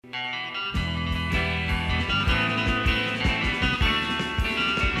Welcome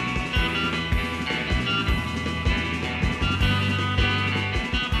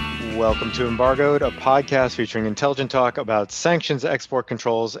to Embargoed, a podcast featuring intelligent talk about sanctions, export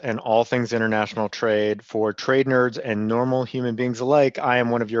controls, and all things international trade for trade nerds and normal human beings alike. I am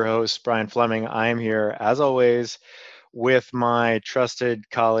one of your hosts, Brian Fleming. I am here, as always, with my trusted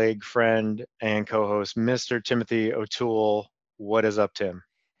colleague, friend, and co-host, Mr. Timothy O'Toole. What is up, Tim?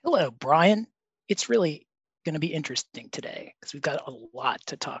 Hello, Brian. It's really going to be interesting today because we've got a lot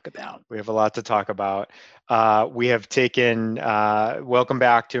to talk about. We have a lot to talk about. We have taken, welcome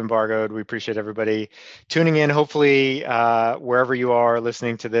back to Embargoed. We appreciate everybody tuning in. Hopefully, wherever you are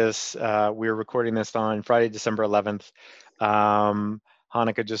listening to this, we're recording this on Friday, December 11th.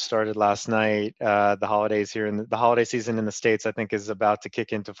 Hanukkah just started last night. The holidays here in the holiday season in the States, I think, is about to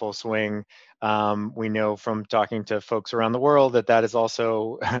kick into full swing. We know from talking to folks around the world that is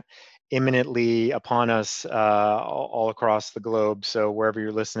also imminently upon us all across the globe. So wherever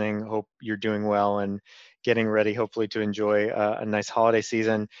you're listening, hope you're doing well and getting ready, hopefully, to enjoy a nice holiday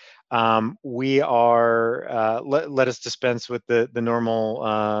season. We are, let us dispense with the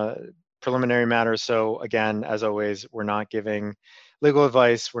normal preliminary matters. So again, as always, we're not giving legal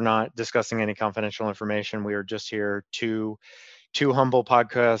advice. We're not discussing any confidential information. We are just here to two humble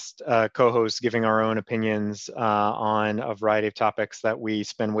podcast co-hosts giving our own opinions on a variety of topics that we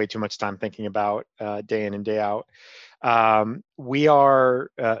spend way too much time thinking about day in and day out. We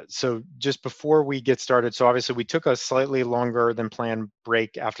are, so just before we get started, so obviously we took a slightly longer than planned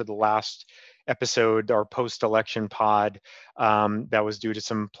break after the last episode, our post-election pod, that was due to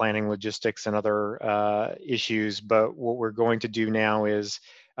some planning logistics and other issues. But what we're going to do now is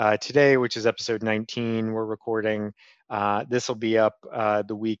today, which is episode 19, we're recording. This will be up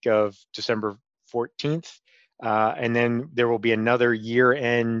the week of December 14th. And then there will be another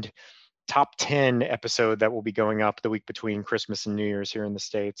year-end top 10 episode that will be going up the week between Christmas and New Year's here in the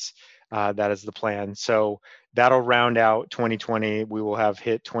States. That is the plan. So that'll round out 2020. We will have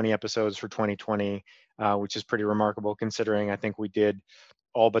hit 20 episodes for 2020, which is pretty remarkable considering I think we did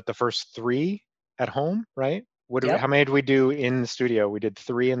all but the first 3 at home, right? How many did we do in the studio? We did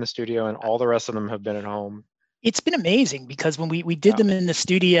 3 in the studio and all the rest of them have been at home. It's been amazing because when we did them in the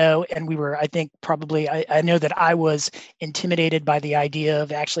studio and we were, I think probably, I know that I was intimidated by the idea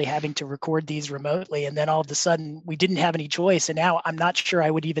of actually having to record these remotely. And then all of a sudden we didn't have any choice. And now I'm not sure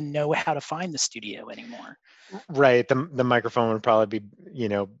I would even know how to find the studio anymore. Right. The microphone would probably be,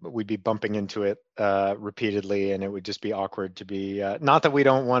 we'd be bumping into it repeatedly and it would just be awkward to be, not that we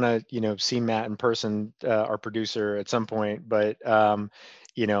don't want to, see Matt in person, our producer at some point, but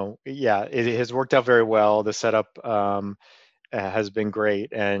it has worked out very well. The setup has been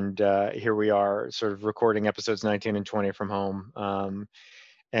great. And here we are sort of recording episodes 19 and 20 from home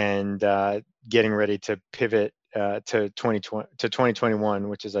and getting ready to pivot to 2021,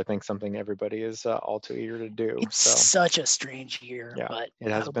 which is, I think, something everybody is all too eager to do. It's such a strange year. Yeah, but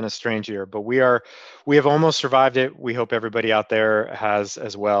it has been a strange year, but we have almost survived it. We hope everybody out there has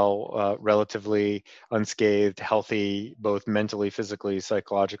as well, relatively unscathed, healthy, both mentally, physically,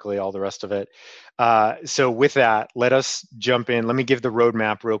 psychologically, all the rest of it. So with that, let us jump in. Let me give the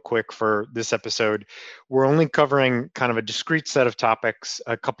roadmap real quick for this episode. We're only covering kind of a discrete set of topics,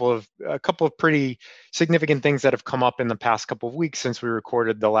 a couple of pretty significant things that have come up in the past couple of weeks since we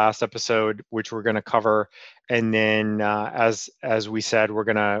recorded the last episode, which we're going to cover. And then, as we said, we're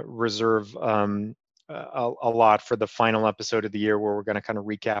going to reserve a lot for the final episode of the year, where we're going to kind of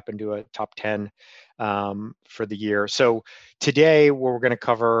recap and do a top 10 for the year. So today, what we're going to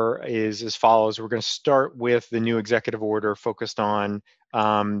cover is as follows. We're going to start with the new executive order focused on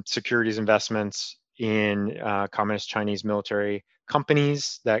securities investments in Communist Chinese military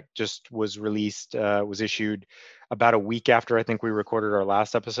companies that just was released, was issued about a week after I think we recorded our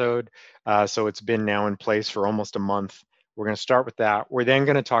last episode. So it's been now in place for almost a month. We're going to start with that. We're then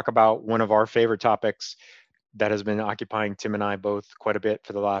going to talk about one of our favorite topics that has been occupying Tim and I both quite a bit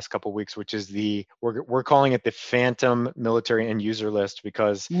for the last couple of weeks, which is we're calling it the Phantom Military End User List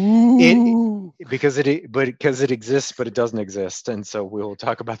because it exists, but it doesn't exist. And so we'll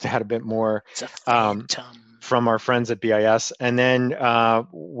talk about that a bit more. It's a phantom. From our friends at BIS. And then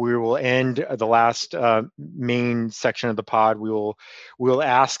we will end the last main section of the pod. We'll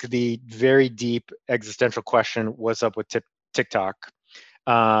ask the very deep existential question, what's up with TikTok?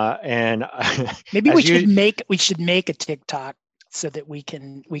 And maybe we should make a TikTok so that we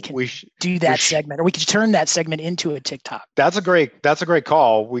can We sh- do we that sh- segment, or we could turn that segment into a TikTok. That's a great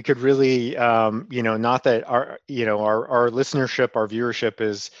call. We could really, not that our listenership, our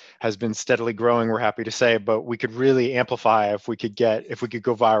viewership has been steadily growing. We're happy to say, but we could really amplify if we could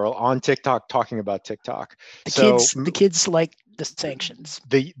go viral on TikTok talking about TikTok. The kids like the sanctions.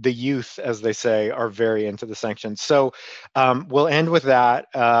 The youth, as they say, are very into the sanctions. So we'll end with that,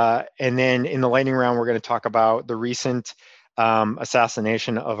 and then in the lightning round, we're going to talk about the recent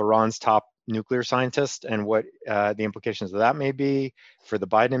assassination of Iran's top nuclear scientist and what the implications of that may be for the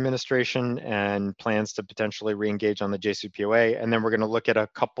Biden administration and plans to potentially re-engage on the JCPOA. And then we're going to look at a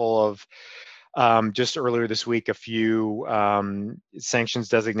couple of just earlier this week, a few sanctions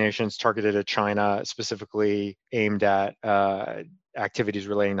designations targeted at China, specifically aimed at activities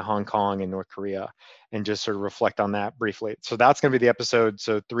relating to Hong Kong and North Korea, and just sort of reflect on that briefly. So that's going to be the episode.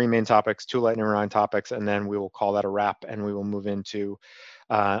 So 3 main topics, 2 lightning round topics, and then we will call that a wrap, and we will move into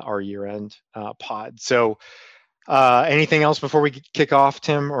our year-end pod. So anything else before we kick off,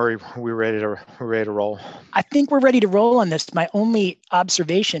 Tim, or are we ready to roll? I think we're ready to roll on this. My only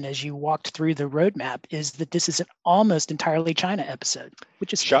observation as you walked through the roadmap is that this is an almost entirely China episode,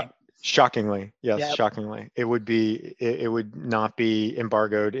 which is shockingly, yes, yep. Shockingly. It would not be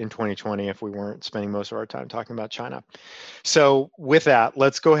embargoed in 2020 if we weren't spending most of our time talking about China. So with that,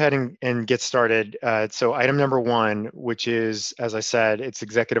 let's go ahead and get started. So item number 1, which is, as I said, it's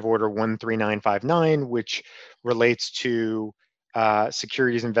Executive Order 13959, which relates to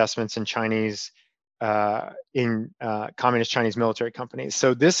securities investments in Chinese, communist Chinese military companies.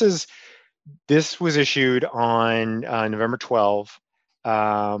 So this was issued on November 12.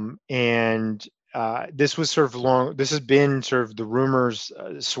 And this was sort of this has been sort of the rumors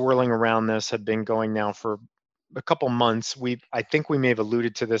swirling around this had been going now for a couple months. I think we may have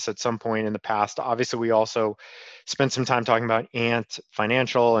alluded to this at some point in the past. Obviously, we also spent some time talking about Ant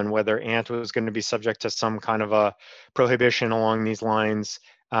Financial and whether Ant was going to be subject to some kind of a prohibition along these lines.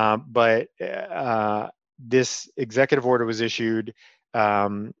 But this executive order was issued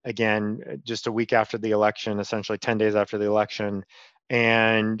again just a week after the election, essentially 10 days after the election.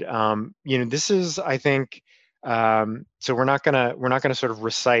 And this is, I think, so we're not gonna sort of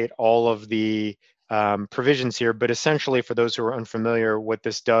recite all of the provisions here, but essentially, for those who are unfamiliar, what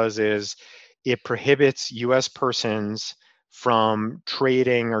this does is it prohibits U.S. persons from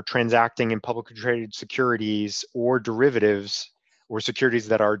trading or transacting in publicly traded securities or derivatives or securities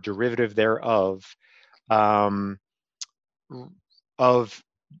that are derivative thereof of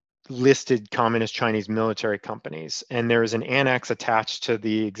listed communist Chinese military companies. And there is an annex attached to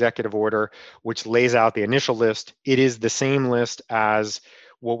the executive order which lays out the initial list. It is the same list as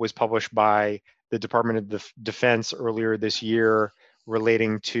what was published by the Department of Defense earlier this year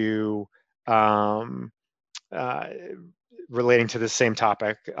relating to the same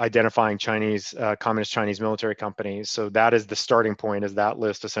topic, identifying Chinese, communist Chinese military companies. So that is the starting point, as that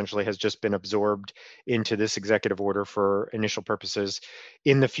list essentially has just been absorbed into this executive order for initial purposes.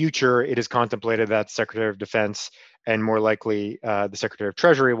 In the future, it is contemplated that Secretary of Defense and more likely the Secretary of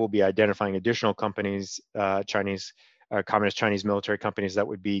Treasury will be identifying additional companies, communist Chinese military companies that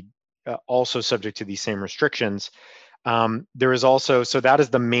would be also subject to these same restrictions. There is also, so that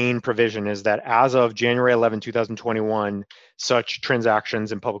is the main provision, is that as of January 11, 2021, such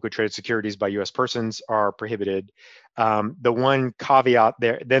transactions in publicly traded securities by U.S. persons are prohibited. The one caveat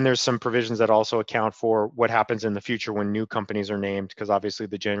there, then there's some provisions that also account for what happens in the future when new companies are named, because obviously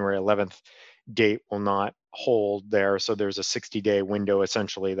the January 11th date will not hold there. So there's a 60-day window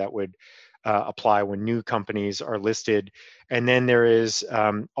essentially that would apply when new companies are listed. And then there is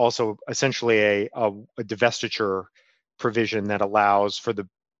also essentially a divestiture provision that allows, for the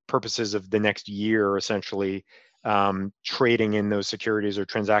purposes of the next year, essentially trading in those securities or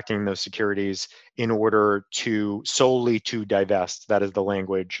transacting in those securities in order to solely to divest. That is the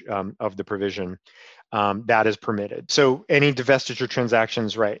language of the provision. That is permitted. So any divestiture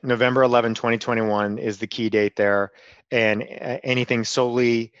transactions, right, November 11, 2021 is the key date there, and anything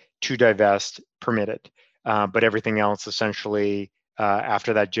solely to divest permitted. But everything else essentially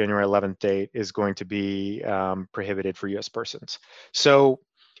after that January 11th date is going to be prohibited for U.S. persons. So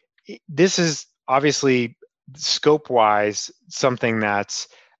this is obviously scope-wise something that's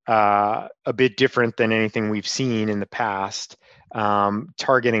a bit different than anything we've seen in the past,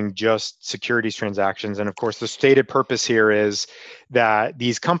 targeting just securities transactions. And of course, the stated purpose here is that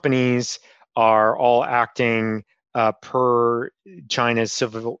these companies are all acting per China's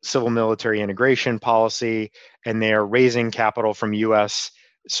civil military integration policy, and they are raising capital from U.S.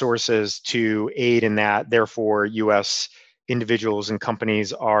 sources to aid in that. Therefore, U.S. individuals and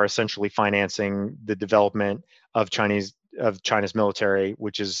companies are essentially financing the development of Chinese of China's military,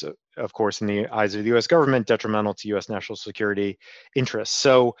 which is, of course, in the eyes of the U.S. government, detrimental to U.S. national security interests.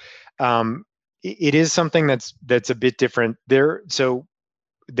 So it is something that's a bit different there. So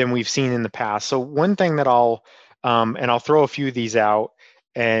than we've seen in the past. So one thing that and I'll throw a few of these out,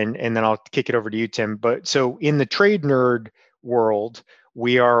 and then I'll kick it over to you, Tim. But so in the trade nerd world,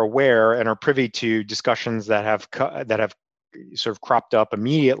 we are aware and are privy to discussions that have sort of cropped up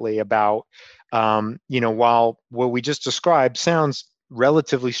immediately about, while what we just described sounds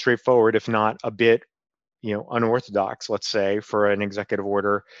relatively straightforward, if not a bit, unorthodox, let's say, for an executive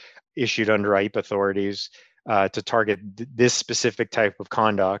order issued under IEEPA authorities to target this specific type of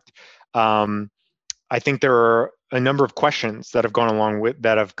conduct. I think there are a number of questions that have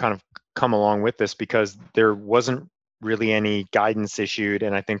kind of come along with this, because there wasn't really any guidance issued,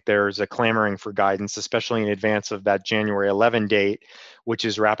 and I think there's a clamoring for guidance, especially in advance of that January 11 date, which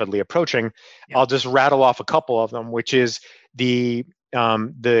is rapidly approaching. Yeah. I'll just rattle off a couple of them, which is the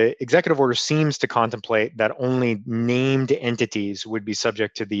executive order seems to contemplate that only named entities would be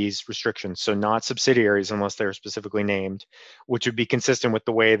subject to these restrictions, so not subsidiaries unless they're specifically named, which would be consistent with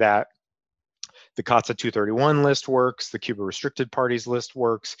the way that the COTSA 231 list works, the Cuba restricted parties list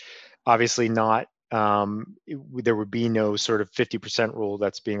works. Obviously not, there would be no sort of 50% rule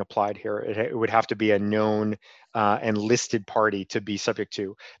that's being applied here. It would have to be a known and listed party to be subject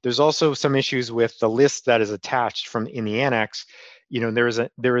to. There's also some issues with the list that is attached in the annex. There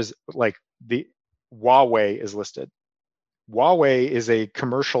is like the Huawei is listed. Huawei is a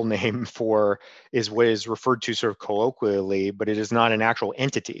commercial name is what is referred to sort of colloquially, but it is not an actual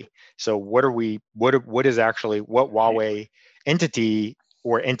entity. So what is actually what Huawei entity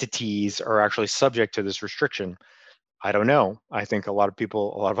or entities are actually subject to this restriction? I don't know. I think a lot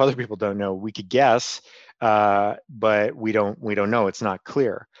of other people don't know. We could guess, but we don't know. It's not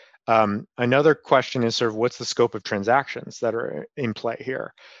clear. Another question is sort of what's the scope of transactions that are in play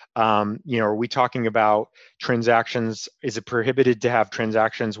here? Are we talking about transactions? Is it prohibited to have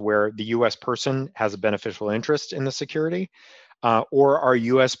transactions where the U.S. person has a beneficial interest in the security? Or are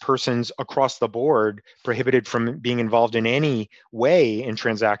U.S. persons across the board prohibited from being involved in any way in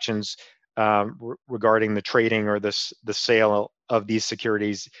transactions regarding the trading or the sale of these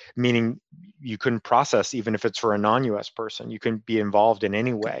securities, meaning you couldn't process even if it's for a non-U.S. person. You couldn't be involved in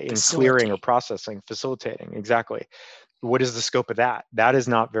any way in clearing or processing, facilitating. Exactly. What is the scope of that? That is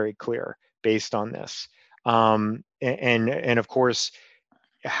not very clear based on this. And of course,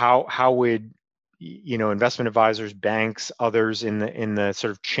 how would investment advisors, banks, others in the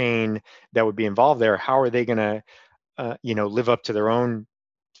sort of chain that would be involved there, how are they going to live up to their own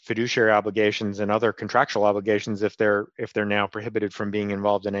fiduciary obligations and other contractual obligations if they're now prohibited from being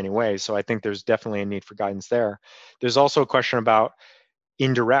involved in any way? So I think there's definitely a need for guidance there. There's also a question about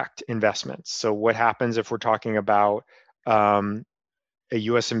indirect investments. So what happens if we're talking about a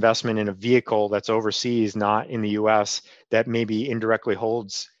U.S. investment in a vehicle that's overseas, not in the U.S., that maybe indirectly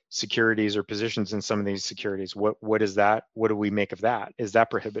holds securities or positions in some of these securities? What is that? What do we make of that? Is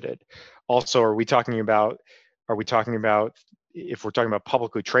that prohibited? Also, are we talking about if we're talking about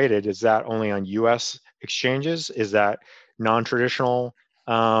publicly traded, is that only on U.S. exchanges? Is that non-traditional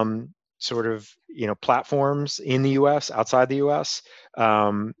sort of platforms in the U.S., outside the U.S.?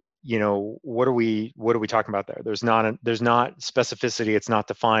 What are we talking about there? There's not specificity. It's not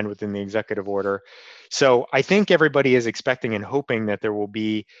defined within the executive order. So I think everybody is expecting and hoping that there will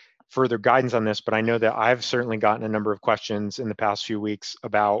be further guidance on this, but I know that I've certainly gotten a number of questions in the past few weeks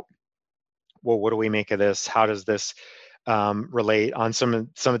about, well, what do we make of this? How does this relate on some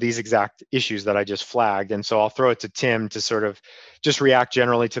of these exact issues that I just flagged? And so I'll throw it to Tim to sort of just react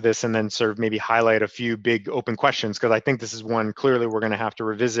generally to this, and then sort of maybe highlight a few big open questions, because I think this is one clearly we're going to have to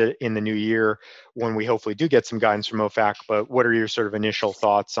revisit in the new year when we hopefully do get some guidance from OFAC. But what are your sort of initial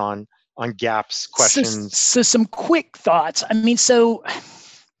thoughts on gaps, questions? So some quick thoughts. I mean, so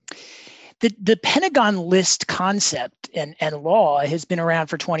the Pentagon list concept and law has been around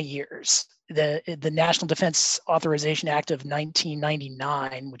for 20 years. The National Defense Authorization Act of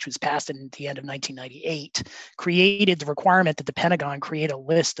 1999, which was passed at the end of 1998, created the requirement that the Pentagon create a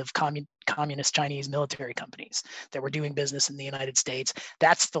list of communist Chinese military companies that were doing business in the United States.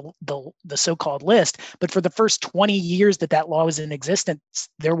 That's the so-called list. But for the first 20 years that law was in existence,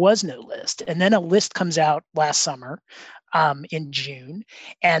 there was no list. And then a list comes out last summer in June,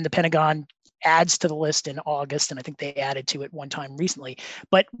 and the Pentagon adds to the list in August, and I think they added to it one time recently.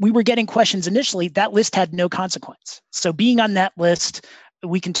 But we were getting questions initially. That list had no consequence. So being on that list,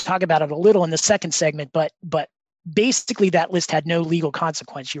 we can talk about it a little in the second segment, but basically that list had no legal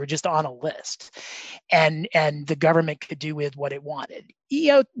consequence. You were just on a list, and the government could do with what it wanted.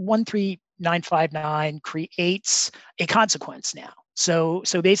 EO 959 creates a consequence now. So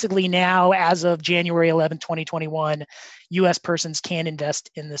basically now, as of January 11, 2021, U.S. persons can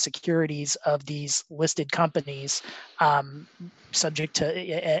invest in the securities of these listed companies, subject to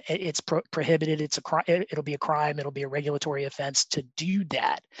it's prohibited. It's a crime. It'll be a crime. It'll be a regulatory offense to do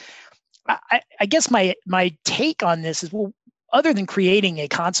that. I guess my take on this is, well, other than creating a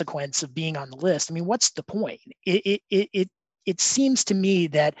consequence of being on the list, I mean, what's the point? It seems to me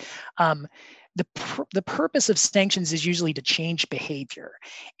that the purpose of sanctions is usually to change behavior.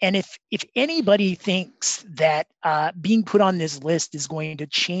 And if anybody thinks that being put on this list is going to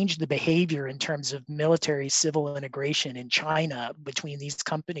change the behavior in terms of military civil integration in China between these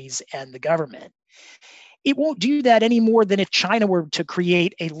companies and the government, it won't do that any more than if China were to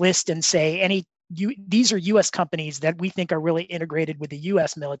create a list and say these are U.S. companies that we think are really integrated with the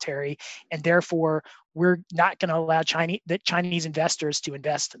U.S. military, and therefore we're not going to allow Chinese investors to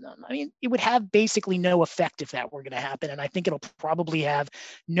invest in them. I mean, it would have basically no effect if that were going to happen, and I think it'll probably have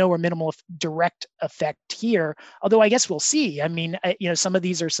no or minimal direct effect here. Although I guess we'll see. I mean, some of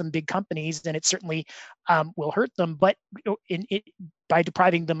these are some big companies, and it certainly will hurt them, but by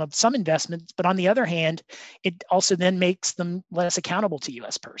depriving them of some investments. But on the other hand, it also then makes them less accountable to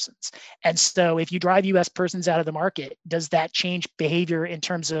U.S. persons. And so if you drive U.S. persons out of the market, does that change behavior in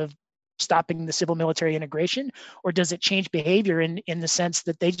terms of stopping the civil military integration, or does it change behavior in the sense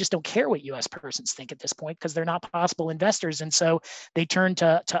that they just don't care what U.S. persons think at this point because they're not possible investors, and so they turn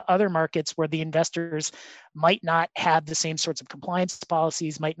to other markets where the investors might not have the same sorts of compliance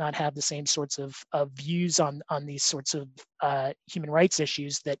policies, might not have the same sorts of views on these sorts of human rights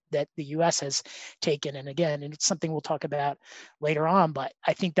issues that the U.S. has taken. And again, and it's something we'll talk about later on, but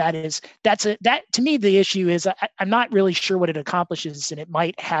I think that to me the issue is I'm not really sure what it accomplishes, and it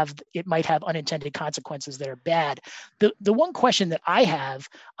might have unintended consequences that are bad. The one question that I have,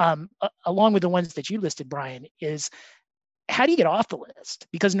 along with the ones that you listed, Brian, is how do you get off the list?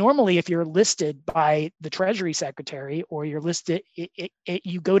 Because normally if you're listed by the Treasury Secretary or you're listed,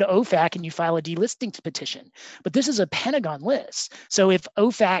 you go to OFAC and you file a delisting petition. But this is a Pentagon list. So if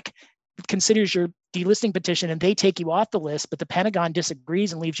OFAC considers your delisting petition and they take you off the list, but the Pentagon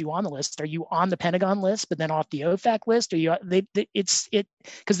disagrees and leaves you on the list, are you on the Pentagon list but then off the OFAC list? Or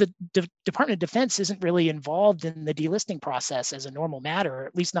because the Department of Defense isn't really involved in the delisting process as a normal matter, or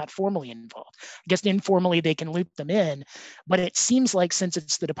at least not formally involved. I guess informally they can loop them in, but it seems like since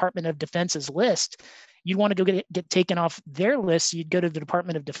it's the Department of Defense's list, you'd want to go get taken off their list, you'd go to the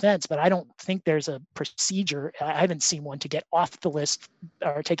Department of Defense, but I don't think there's a procedure. I haven't seen one to get off the list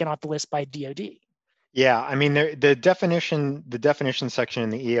or taken off the list by DoD. Yeah, I mean, the definition section in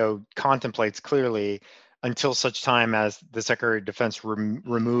the EO contemplates clearly until such time as the Secretary of Defense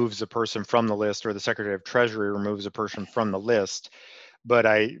removes a person from the list, or the Secretary of Treasury removes a person from the list. But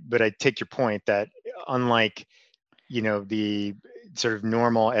I take your point that unlike, the sort of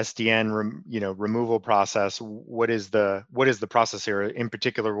normal SDN, removal process, what is the process here in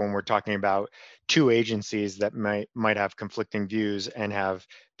particular when we're talking about two agencies that might have conflicting views and have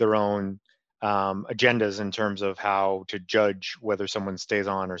their own agendas in terms of how to judge whether someone stays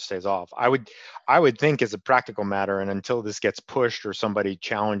on or stays off. I would think as a practical matter, and until this gets pushed or somebody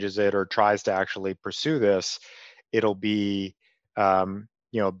challenges it or tries to actually pursue this, it'll be a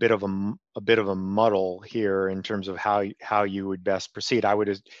bit of a muddle here in terms of how you would best proceed. I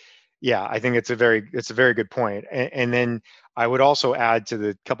think it's a very good point. And then I would also add to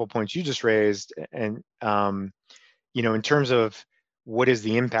the couple points you just raised, and in terms of what is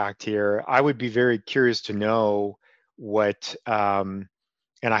the impact here, I would be very curious to know what, and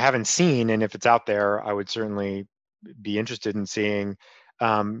I haven't seen, and if it's out there, I would certainly be interested in seeing,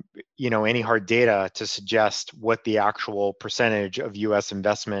 any hard data to suggest what the actual percentage of U.S.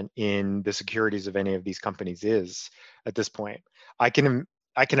 investment in the securities of any of these companies is at this point. I can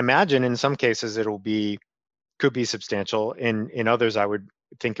imagine in some cases could be substantial. In others, I would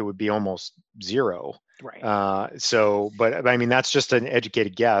think it would be almost zero. Right. But I mean, that's just an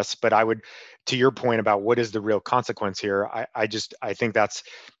educated guess. But I would, to your point about what is the real consequence here, I think that's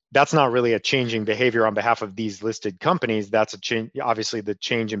not really a changing behavior on behalf of these listed companies. That's a change. Obviously, the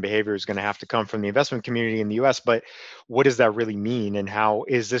change in behavior is going to have to come from the investment community in the U.S. But what does that really mean? And how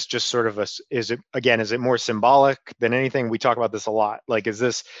is this just sort of is it more symbolic than anything? We talk about this a lot. Like, is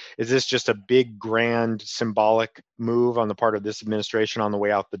this just a big, grand, symbolic move on the part of this administration on the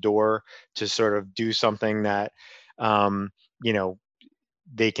way out the door to sort of do something that,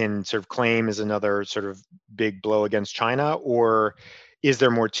 they can sort of claim is another sort of big blow against China? Or is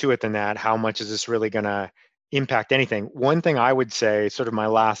there more to it than that? How much is this really going to impact anything? One thing I would say, sort of my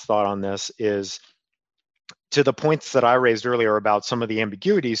last thought on this, is to the points that I raised earlier about some of the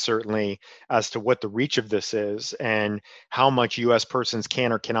ambiguities, certainly as to what the reach of this is and how much U.S. persons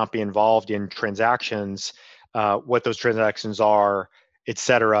can or cannot be involved in transactions, what those transactions are, et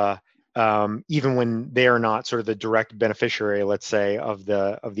cetera, even when they are not sort of the direct beneficiary, let's say, of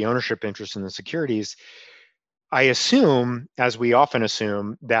the ownership interest in the securities. I assume, as we often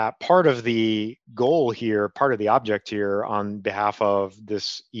assume, that part of the goal here, part of the object here on behalf of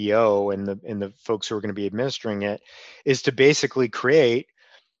this EO and the folks who are going to be administering it, is to basically create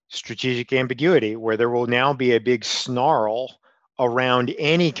strategic ambiguity where there will now be a big snarl around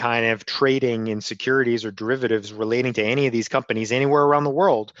any kind of trading in securities or derivatives relating to any of these companies anywhere around the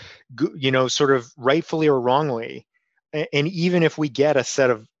world, sort of rightfully or wrongly. And even if we get a set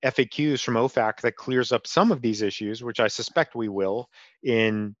of FAQs from OFAC that clears up some of these issues, which I suspect we will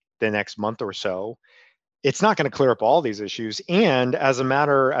in the next month or so, it's not going to clear up all these issues. And as a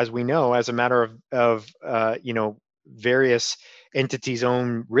matter of various entities'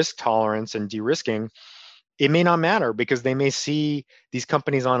 own risk tolerance and de-risking, it may not matter because they may see these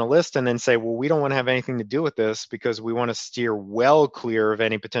companies on a list and then say, well, we don't want to have anything to do with this because we want to steer well clear of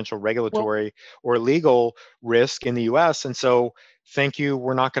any potential regulatory or legal risk in the US. And so thank you,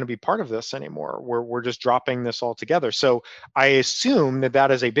 we're not going to be part of this anymore. We're just dropping this altogether. So I assume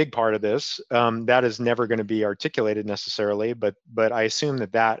that is a big part of this. That is never going to be articulated necessarily, but I assume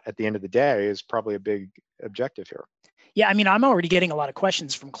that at the end of the day is probably a big objective here. Yeah, I mean, I'm already getting a lot of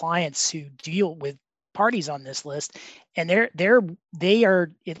questions from clients who deal with parties on this list, and they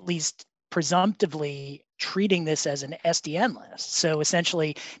are at least presumptively treating this as an SDN list. So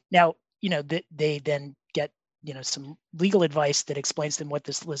essentially, now they then get some legal advice that explains to them what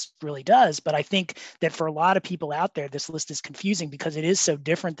this list really does. But I think that for a lot of people out there, this list is confusing because it is so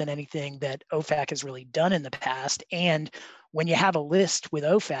different than anything that OFAC has really done in the past. And when you have a list with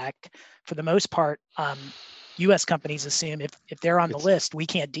OFAC, for the most part, U.S. companies assume if they're on the list, we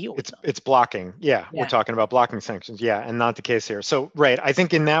can't deal with them. It's blocking. Yeah, we're talking about blocking sanctions. Yeah, and not the case here. So, right, I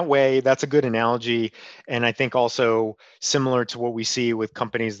think in that way, that's a good analogy. And I think also similar to what we see with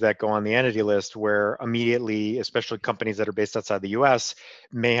companies that go on the entity list, where immediately, especially companies that are based outside the U.S.,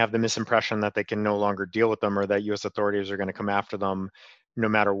 may have the misimpression that they can no longer deal with them or that U.S. authorities are going to come after them no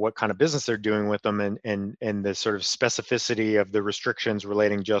matter what kind of business they're doing with them, and the sort of specificity of the restrictions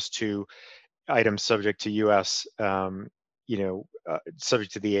relating just to items subject to U.S.,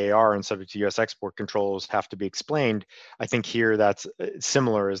 subject to the AR and subject to U.S. export controls have to be explained. I think here that's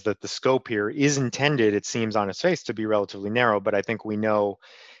similar, is that the scope here is intended, it seems on its face, to be relatively narrow, but I think we know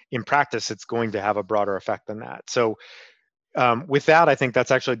in practice it's going to have a broader effect than that. So with that, I think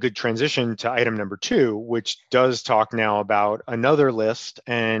that's actually a good transition to item number 2, which does talk now about another list,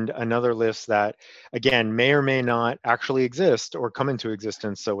 and another list that, again, may or may not actually exist or come into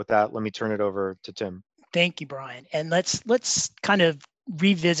existence. So with that, let me turn it over to Tim. Thank you, Brian. And let's kind of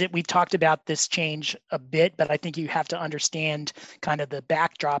revisit. We've talked about this change a bit, but I think you have to understand kind of the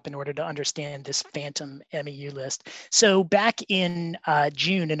backdrop in order to understand this phantom MEU list. So back in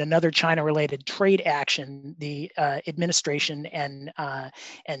June, in another China-related trade action, the administration and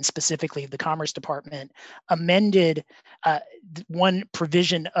specifically the Commerce Department amended one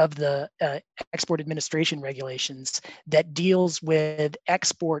provision of the export administration regulations that deals with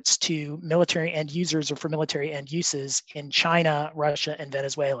exports to military end users or for military end uses in China, Russia, and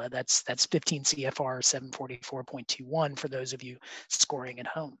Venezuela. That's 15 CFR 744.21 for those of you scoring at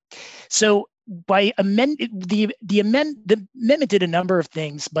home. So by the amendment did a number of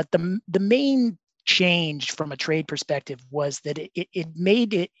things, but the main change from a trade perspective was that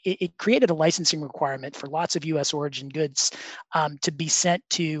it created a licensing requirement for lots of U.S. origin goods to be sent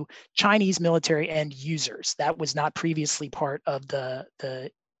to Chinese military end users. That was not previously part of the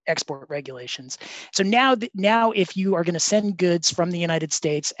export regulations. So now if you are going to send goods from the United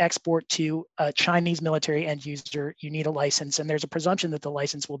States, export to a Chinese military end user, you need a license, and there's a presumption that the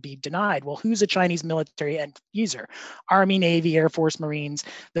license will be denied. Well, who's a Chinese military end user? Army, Navy, Air Force, Marines.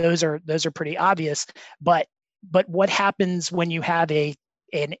 Those are pretty obvious. But what happens when you have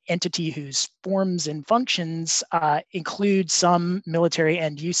an entity whose forms and functions include some military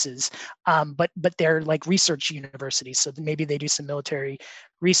end uses, but they're like research universities, so maybe they do some military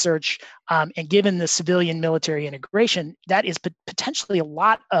research, and given the civilian military integration, that is potentially a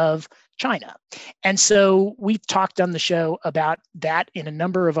lot of China. And so we've talked on the show about that in a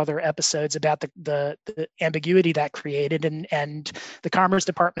number of other episodes about the ambiguity that created, and the Commerce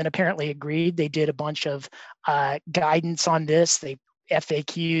Department apparently agreed. They did a bunch of guidance on this. They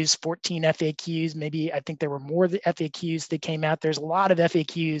FAQs, 14 FAQs, maybe I think there were more FAQs that came out. There's a lot of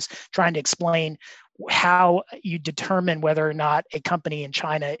FAQs trying to explain how you determine whether or not a company in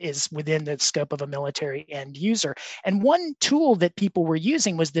China is within the scope of a military end user. And one tool that people were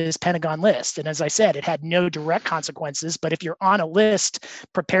using was this Pentagon list. And as I said, it had no direct consequences, but if you're on a list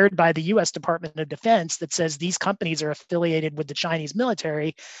prepared by the US Department of Defense that says these companies are affiliated with the Chinese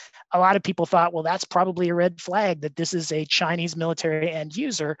military, a lot of people thought, well, that's probably a red flag that this is a Chinese military end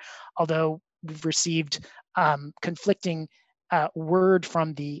user, although we've received conflicting word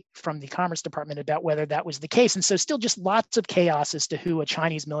from the Commerce Department about whether that was the case. And so still just lots of chaos as to who a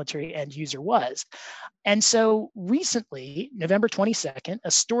Chinese military end user was. And so recently, November 22nd,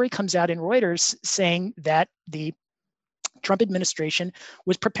 a story comes out in Reuters saying that the Trump administration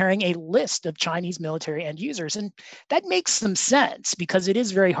was preparing a list of Chinese military end users. And that makes some sense because it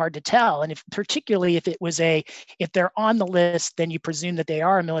is very hard to tell. And particularly if they're on the list, then you presume that they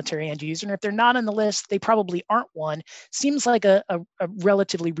are a military end user. And if they're not on the list, they probably aren't one. Seems like a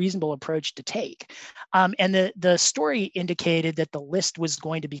relatively reasonable approach to take. And the story indicated that the list was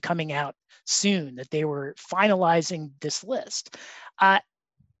going to be coming out soon, that they were finalizing this list. And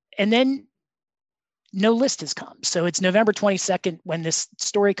then no list has come. So it's November 22nd when this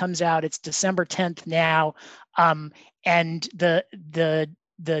story comes out. It's December 10th now. And the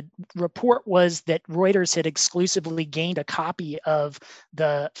report was that Reuters had exclusively gained a copy of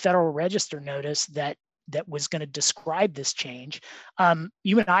the Federal Register notice that was going to describe this change.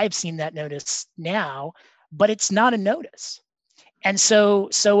 You and I have seen that notice now, but it's not a notice. And so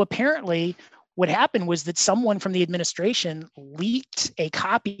apparently what happened was that someone from the administration leaked a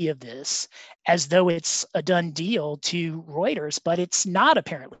copy of this as though it's a done deal to Reuters, but it's not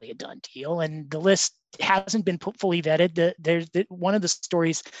apparently a done deal. And the list hasn't been fully vetted. One of the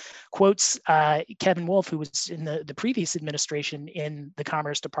stories quotes Kevin Wolf, who was in the previous administration in the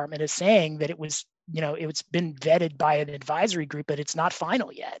Commerce Department, as saying that it's been vetted by an advisory group, but it's not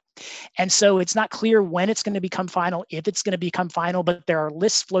final yet. And so it's not clear when it's going to become final, if it's going to become final, but there are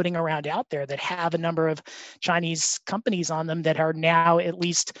lists floating around out there that have a number of Chinese companies on them that are now at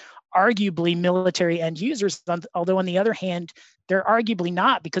least arguably military end users, although on the other hand, they're arguably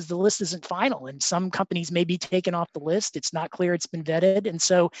not because the list isn't final and some companies may be taken off the list. It's not clear it's been vetted. And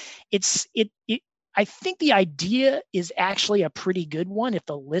so I think the idea is actually a pretty good one if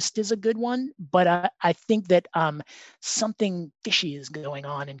the list is a good one, but I think that something fishy is going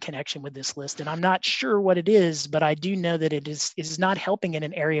on in connection with this list. And I'm not sure what it is, but I do know that it is not helping in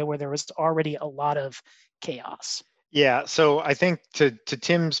an area where there was already a lot of chaos. Yeah, so I think to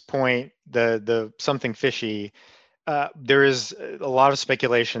Tim's point, the something fishy, there is a lot of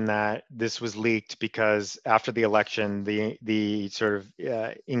speculation that this was leaked because after the election, the sort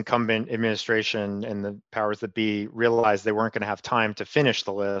of incumbent administration and the powers that be realized they weren't going to have time to finish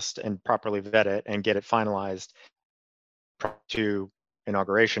the list and properly vet it and get it finalized prior to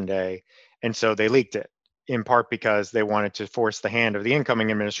Inauguration Day, and so they leaked it. In part because they wanted to force the hand of the incoming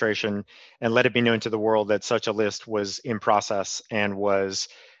administration and let it be known to the world that such a list was in process and was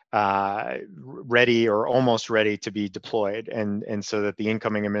ready or almost ready to be deployed, and so that the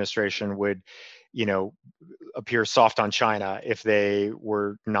incoming administration would, appear soft on China if they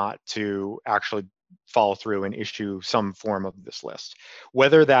were not to actually follow through and issue some form of this list.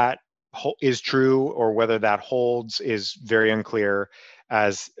 Whether that is true or whether that holds is very unclear.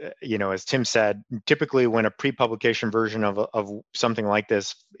 As Tim said, typically when a pre-publication version of something like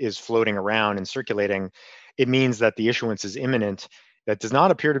this is floating around and circulating, it means that the issuance is imminent. That does not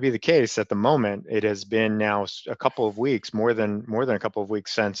appear to be the case at the moment. It has been now a couple of weeks, more than a couple of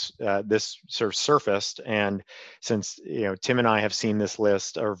weeks since this sort of surfaced, and since Tim and I have seen this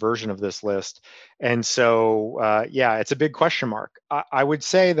list or version of this list, and so yeah, it's a big question mark. I would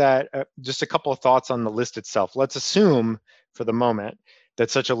say that just a couple of thoughts on the list itself. Let's assume for the moment that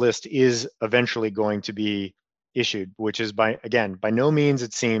such a list is eventually going to be issued, which is by no means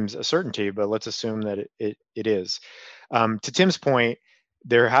it seems a certainty, but let's assume that it is. To Tim's point,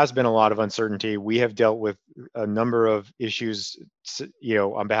 there has been a lot of uncertainty. We have dealt with a number of issues,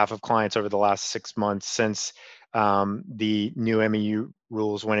 on behalf of clients over the last 6 months since the new MEU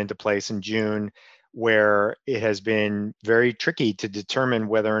rules went into place in June, where it has been very tricky to determine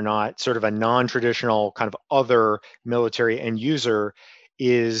whether or not sort of a non-traditional kind of other military end user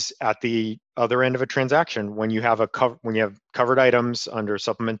is at the other end of a transaction when you have covered items under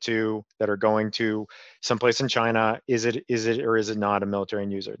Supplement 2 that are going to someplace in China. Is it or is it not a military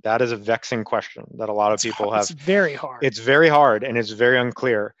end user? That is a vexing question that a lot of people have. It's very hard. It's very hard and it's very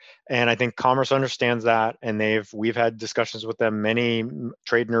unclear. And I think Commerce understands that, and we've had discussions with them. Many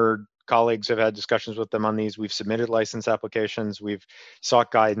trade nerd colleagues have had discussions with them on these. We've submitted license applications, we've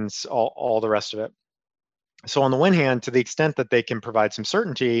sought guidance, all the rest of it. So on the one hand, to the extent that they can provide some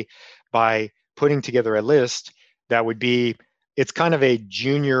certainty by putting together a list that would be, it's kind of a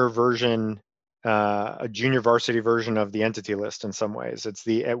junior version, a junior varsity version of the entity list in some ways. It's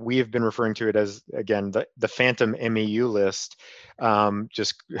the, we have been referring to it as, again, the phantom MEU list,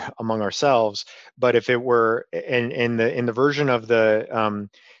 just among ourselves. But if it were in the version of the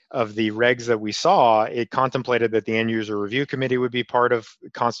regs that we saw, it contemplated that the end user review committee would be part of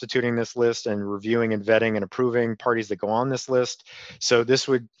constituting this list and reviewing and vetting and approving parties that go on this list. So this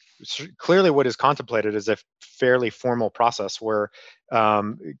would, clearly what is contemplated is a fairly formal process where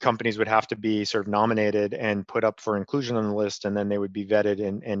companies would have to be sort of nominated and put up for inclusion on the list, and then they would be vetted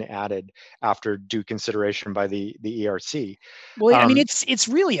and added after due consideration by the ERC. Well, I mean, it's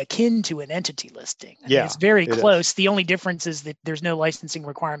really akin to an entity listing. I mean, it's very close. The only difference is that there's no licensing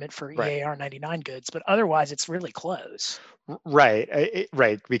requirement for EAR 99 goods, but otherwise it's really close. Right,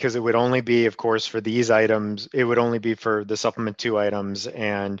 right, because it would only be, of course, for these items, it would only be for the supplement 2 items,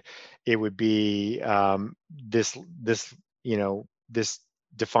 and it would be this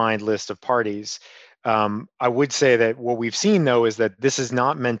defined list of parties. I would say that what we've seen, though, is that this is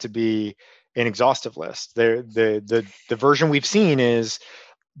not meant to be an exhaustive list. The version we've seen is,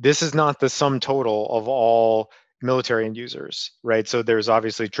 this is not the sum total of all military end users, right? So there's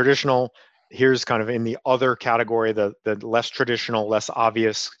obviously traditional. Here's kind of in the other category, the less traditional, less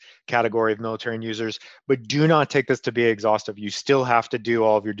obvious category of military end users, but do not take this to be exhaustive. You still have to do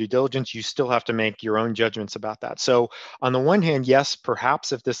all of your due diligence. You still have to make your own judgments about that. So on the one hand, yes,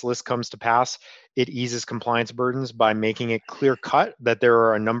 perhaps if this list comes to pass, it eases compliance burdens by making it clear cut that there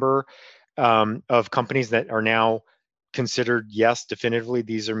are a number of companies that are now considered, yes, definitively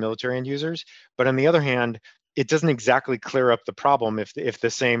these are military end users. But on the other hand, it doesn't exactly clear up the problem if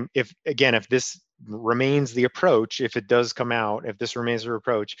this remains the approach, if it does come out, if this remains the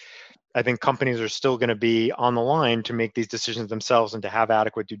approach, I think companies are still going to be on the line to make these decisions themselves and to have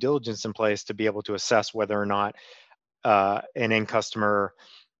adequate due diligence in place to be able to assess whether or not an end customer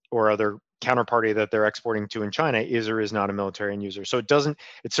or other counterparty that they're exporting to in China is or is not a military end user. So it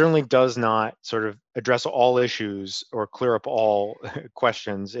certainly does not sort of address all issues or clear up all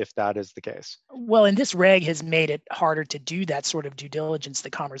questions if that is the case. Well, and this reg has made it harder to do that sort of due diligence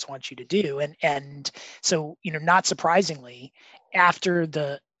that Commerce wants you to do. And so, not surprisingly, after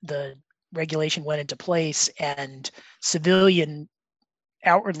the regulation went into place and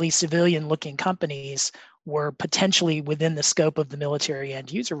outwardly civilian looking companies were potentially within the scope of the military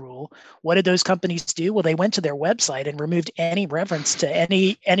end user rule, what did those companies do? Well, they went to their website and removed any reference to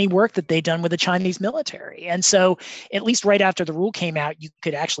any work that they'd done with the Chinese military. And so at least right after the rule came out, you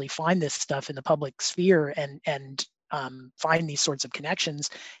could actually find this stuff in the public sphere and find these sorts of connections.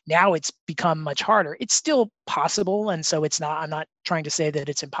 Now it's become much harder. It's still possible, and so I'm not trying to say that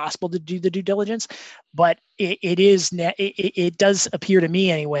it's impossible to do the due diligence, but it does appear to me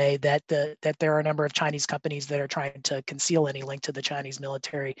anyway that there are a number of Chinese companies that are trying to conceal any link to the Chinese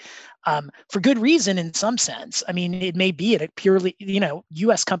military, for good reason in some sense. I mean, it may be it purely,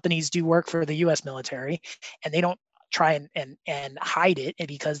 U.S. companies do work for the U.S. military, and they don't try and hide it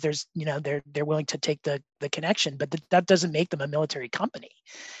because there's they're willing to take the connection, but that doesn't make them a military company.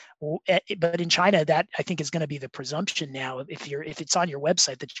 But in China, that I think is going to be the presumption now. If it's on your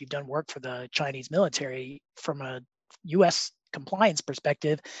website that you've done work for the Chinese military, from a U.S. compliance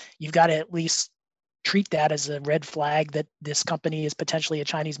perspective, you've got to at least treat that as a red flag that this company is potentially a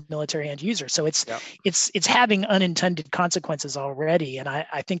Chinese military end user. So it's having unintended consequences already. And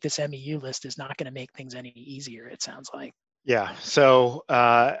I think this MEU list is not going to make things any easier, it sounds like. Yeah. So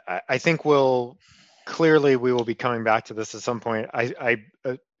I think we will be coming back to this at some point.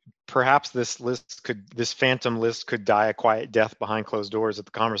 Perhaps this phantom list could die a quiet death behind closed doors at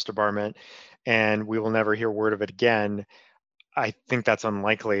the Commerce Department, and we will never hear word of it again. I think that's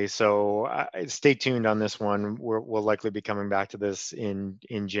unlikely. So stay tuned on this one. We'll likely be coming back to this in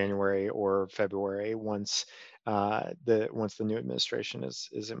January or February once the new administration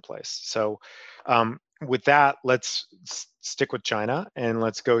is in place. So with that, let's stick with China and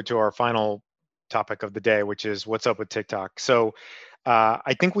let's go to our final topic of the day, which is what's up with TikTok. So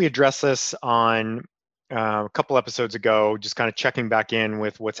I think we addressed this on a couple episodes ago, just kind of checking back in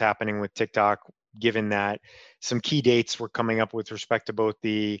with what's happening with TikTok, given that some key dates were coming up with respect to both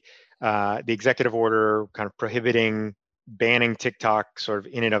the executive order kind of banning TikTok sort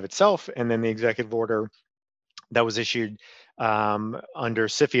of in and of itself, and then the executive order that was issued under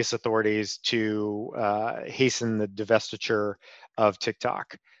CFIUS authorities to hasten the divestiture of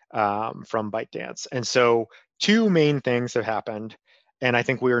TikTok from ByteDance. And so two main things have happened. And I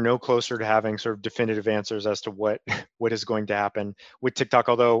think we are no closer to having sort of definitive answers as to what is going to happen with TikTok,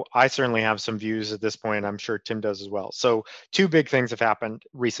 although I certainly have some views at this point. I'm sure Tim does as well. So two big things have happened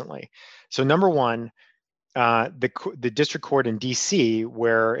recently. So number one, the district court in DC,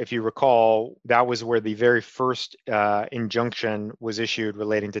 where, if you recall, that was where the very first injunction was issued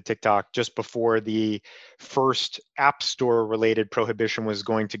relating to TikTok, just before the first App Store related prohibition was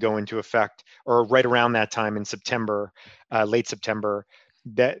going to go into effect, or right around that time in September, late September.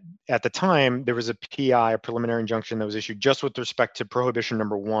 That at the time there was a PI, a preliminary injunction, that was issued just with respect to prohibition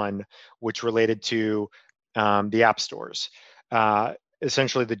number one, which related to the app stores.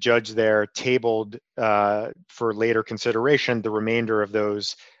 Essentially, the judge there tabled for later consideration the remainder of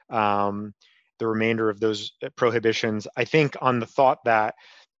those prohibitions. I think on the thought that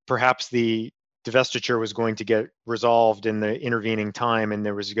perhaps the divestiture was going to get resolved in the intervening time, and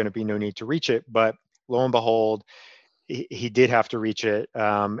there was going to be no need to reach it. But lo and behold, he did have to reach it.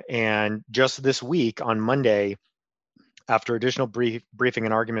 And just this week, on Monday, after additional briefing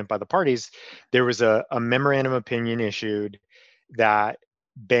and argument by the parties, there was a memorandum opinion issued that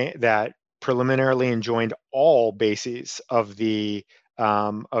preliminarily enjoined all bases of the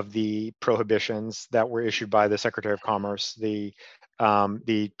prohibitions that were issued by the Secretary of Commerce, the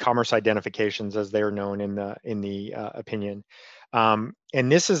commerce identifications as they are known in the opinion. And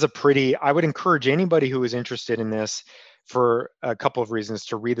this is I would encourage anybody who is interested in this, for a couple of reasons,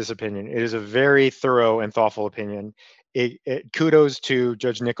 to read this opinion. It is a very thorough and thoughtful opinion. Kudos to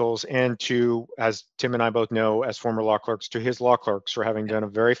Judge Nichols, and to, as Tim and I both know as former law clerks, to his law clerks for having done a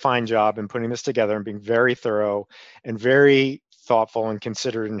very fine job in putting this together and being very thorough and very thoughtful and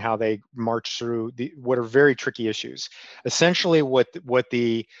considered in how they march through what are very tricky issues. Essentially, what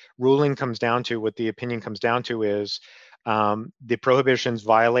the ruling comes down to, what the opinion comes down to, is the prohibitions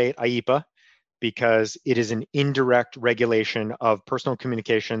violate IEEPA, because it is an indirect regulation of personal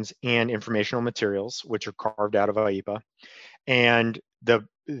communications and informational materials, which are carved out of IEEPA. And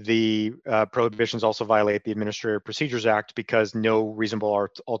the prohibitions also violate the Administrative Procedures Act, because no reasonable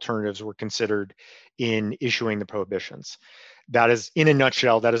alternatives were considered in issuing the prohibitions. That is, in a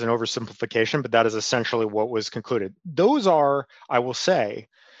nutshell, that is an oversimplification, but that is essentially what was concluded. Those are, I will say,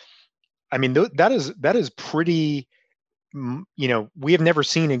 I mean, that is pretty, we have never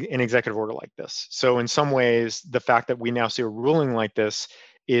seen an executive order like this. So in some ways, the fact that we now see a ruling like this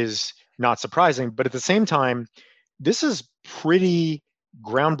is not surprising. But at the same time, this is pretty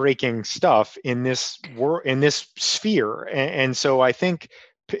groundbreaking stuff in this sphere. And so I think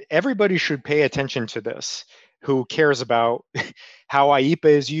everybody should pay attention to this, who cares about how IEEPA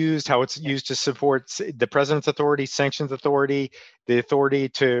is used, how it's used to support the president's authority, sanctions authority, the authority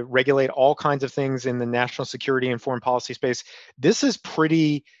to regulate all kinds of things in the national security and foreign policy space. This is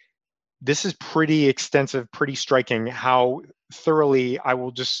pretty extensive, pretty striking how thoroughly. I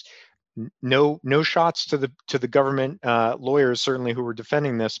will just, no shots to the government lawyers, certainly, who were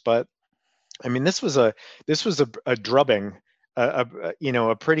defending this, but I mean, this was a drubbing,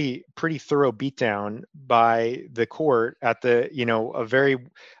 a pretty thorough beatdown by the court at a very,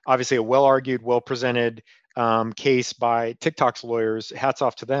 obviously, a well-argued, well-presented case by TikTok's lawyers. Hats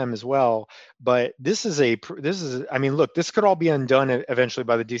off to them as well. But this is I mean, look, this could all be undone eventually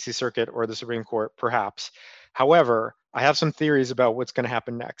by the DC Circuit or the Supreme Court, perhaps. However, I have some theories about what's going to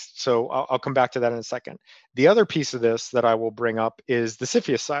happen next. So I'll come back to that in a second. The other piece of this that I will bring up is the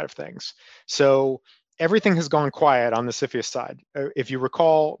CFIUS side of things. So everything has gone quiet on the CFIUS side. If you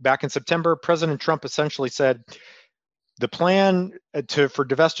recall, back in September, President Trump essentially said, the plan for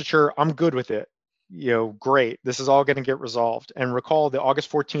divestiture, I'm good with it. Great. This is all going to get resolved. And recall, the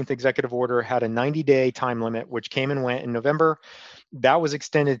August 14th executive order had a 90-day time limit, which came and went in November. That was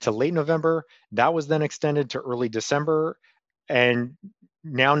extended to late November. That was then extended to early December. And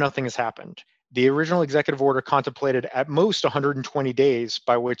now nothing has happened. The original executive order contemplated at most 120 days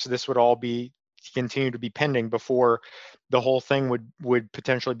by which this would all continue to be pending before the whole thing would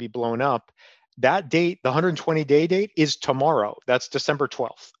potentially be blown up. That date, the 120-day date, is tomorrow. That's December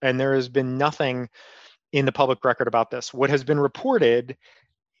 12th. And there has been nothing in the public record about this. What has been reported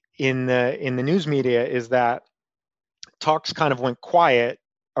in the news media is that talks kind of went quiet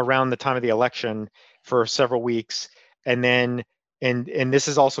around the time of the election for several weeks. And then, and this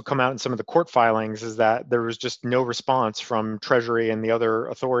has also come out in some of the court filings, is that there was just no response from Treasury and the other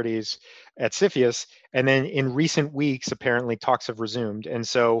authorities at CFIUS. And then in recent weeks, apparently talks have resumed. And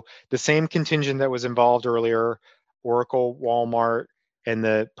so the same contingent that was involved earlier, Oracle, Walmart, and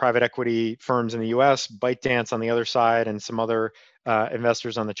the private equity firms in the US, ByteDance on the other side, and some other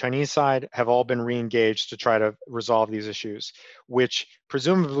investors on the Chinese side have all been re-engaged to try to resolve these issues, which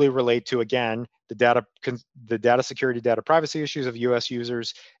presumably relate to, again, the data security, data privacy issues of US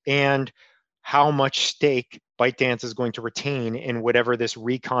users, and how much stake ByteDance is going to retain in whatever this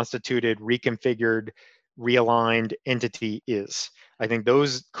reconstituted, reconfigured, realigned entity is. I think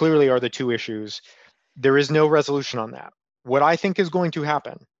those clearly are the two issues. There is no resolution on that. What I think is going to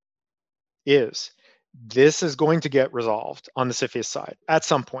happen is this is going to get resolved on the CFIUS side at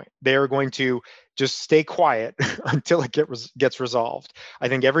some point. They are going to just stay quiet until it gets resolved. I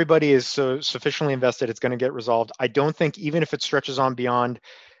think everybody is so sufficiently invested, it's going to get resolved. I don't think, even if it stretches on beyond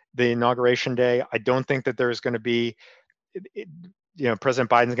the inauguration day, I don't think that there's going to be, President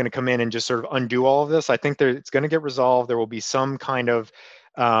Biden's going to come in and just sort of undo all of this. I think it's going to get resolved. There will be some kind of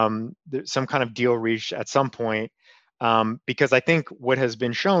deal reached at some point, because I think what has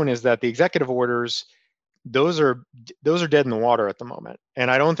been shown is that the executive orders, those are dead in the water at the moment,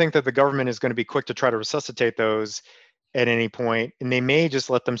 and I don't think that the government is going to be quick to try to resuscitate those at any point, and they may just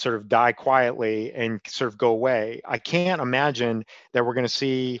let them sort of die quietly and sort of go away. I can't imagine that we're going to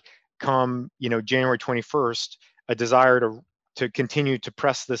see come January 21st a desire to continue to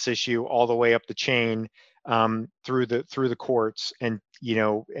press this issue all the way up the chain through the courts, and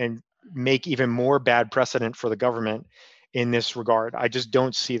make even more bad precedent for the government in this regard. I just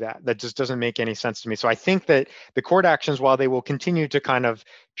don't see that. That just doesn't make any sense to me. So I think that the court actions, while they will continue to kind of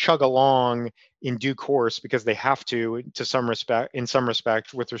chug along in due course, because they have to in some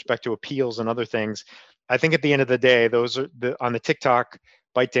respect, with respect to appeals and other things, I think at the end of the day, those are on the TikTok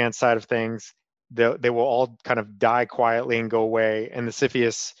ByteDance side of things, they will all kind of die quietly and go away, and the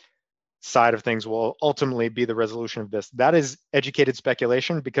CFIUS side of things will ultimately be the resolution of this. That is educated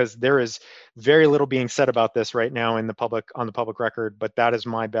speculation, because there is very little being said about this right now on the public record, but that is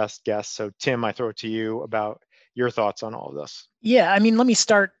my best guess. So Tim, I throw it to you about your thoughts on all of this. Yeah, I mean, let me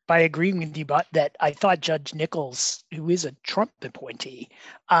start by agreeing with you about that. I thought Judge Nichols, who is a Trump appointee,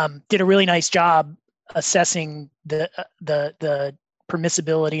 did a really nice job assessing the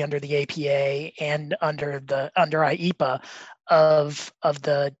permissibility under the APA and under IEPA of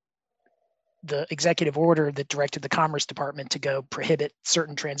the executive order that directed the Commerce Department to go prohibit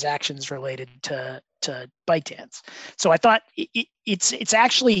certain transactions related to ByteDance. So I thought it's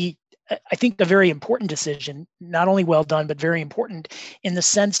actually, I think, a very important decision, not only well done, but very important in the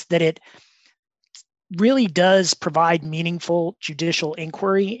sense that it really does provide meaningful judicial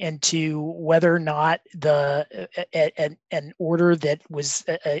inquiry into whether or not an order that was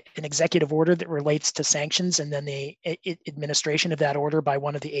an executive order that relates to sanctions, and then the administration of that order by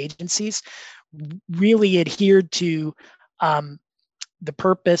one of the agencies, really adhered to the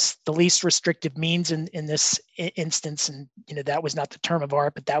purpose, the least restrictive means in this instance. And that was not the term of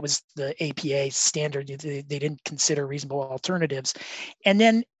art, but that was the APA standard. They didn't consider reasonable alternatives. And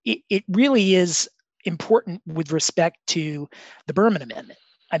then it really is important with respect to the Berman Amendment.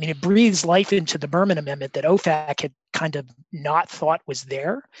 I mean, it breathes life into the Berman Amendment that OFAC had kind of not thought was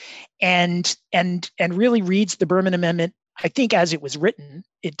there, and really reads the Berman Amendment, I think, as it was written.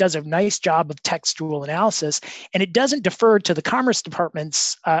 It does a nice job of textual analysis, and it doesn't defer to the Commerce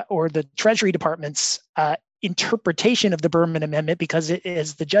Department's or the Treasury Department's interpretation of the Berman Amendment, because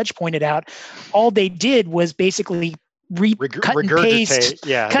as the judge pointed out, all they did was basically cut and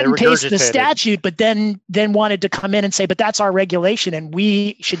paste the statute, but then wanted to come in and say, but that's our regulation and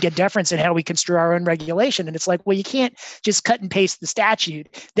we should get deference in how we construe our own regulation. And it's like, well, you can't just cut and paste the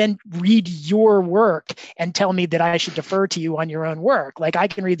statute, then read your work and tell me that I should defer to you on your own work. Like, I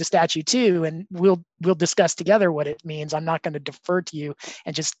can read the statute too, and we'll discuss together what it means. I'm not going to defer to you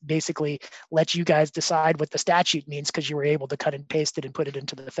and just basically let you guys decide what the statute means because you were able to cut and paste it and put it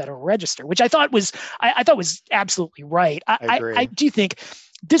into the Federal Register, which I thought was absolutely right. I do think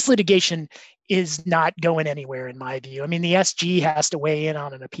this litigation is not going anywhere, in my view. I mean, the SG has to weigh in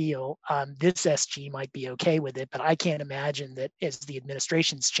on an appeal. This SG might be okay with it, but I can't imagine that as the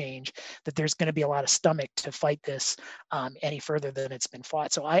administrations change, that there's going to be a lot of stomach to fight this any further than it's been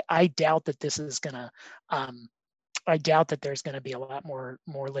fought. So I doubt that this is going to. I doubt that there's going to be a lot more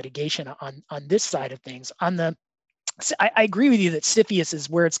litigation on this side of things. I agree with you that CFIUS is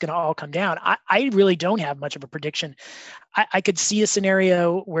where it's going to all come down. I really don't have much of a prediction. I could see a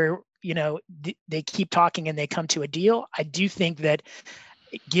scenario where, they keep talking and they come to a deal. I do think that,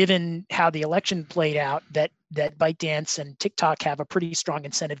 given how the election played out, that ByteDance and TikTok have a pretty strong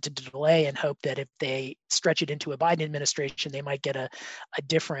incentive to delay and hope that if they stretch it into a Biden administration, they might get a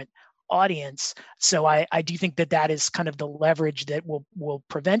different audience. So I do think that is kind of the leverage that will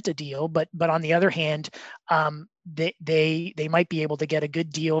prevent a deal. But on the other hand, they might be able to get a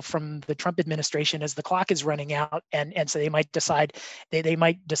good deal from the Trump administration as the clock is running out, and so they might decide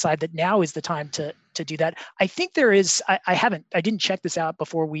that now is the time to do that. I think there is. I didn't check this out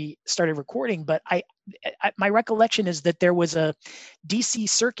before we started recording, but my recollection is that there was a DC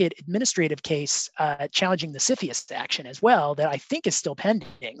Circuit administrative case challenging the CFIUS action as well that I think is still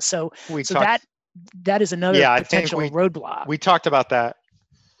pending. So that is another potential roadblock. We talked about that.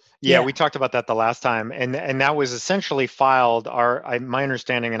 Yeah, we talked about that the last time, and that was essentially filed. My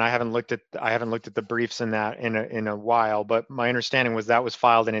understanding, and I haven't looked at the briefs in that in a while, but my understanding was that was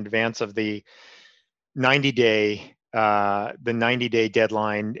filed in advance of the 90-day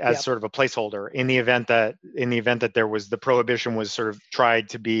deadline as sort of a placeholder in the event that there was the prohibition was sort of tried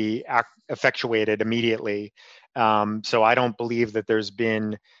to be effectuated immediately. So I don't believe that there's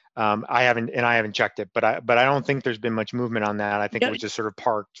been. I haven't checked it, but I don't think there's been much movement on that. I think it was just sort of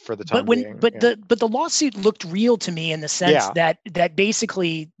parked for the time being. But the lawsuit looked real to me in the sense that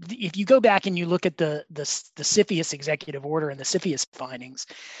basically, if you go back and you look at the CFIUS executive order and the CFIUS findings,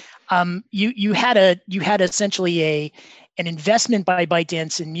 you had essentially an investment by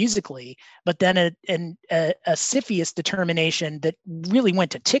ByteDance in Musical.ly, but then a CFIUS determination that really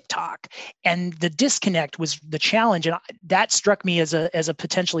went to TikTok, and the disconnect was the challenge, and that struck me as a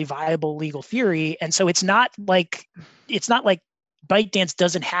potentially viable legal theory. And so it's not like ByteDance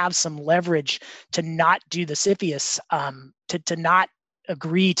doesn't have some leverage to not do the CFIUS, to not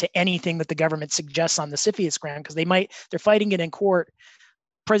agree to anything that the government suggests on the CFIUS ground, because they're fighting it in court.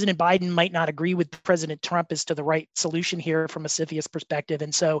 President Biden might not agree with President Trump as to the right solution here from a CFIUS perspective.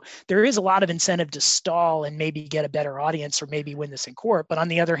 And so there is a lot of incentive to stall and maybe get a better audience or maybe win this in court. But on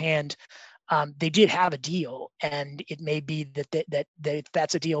the other hand, they did have a deal, and it may be that if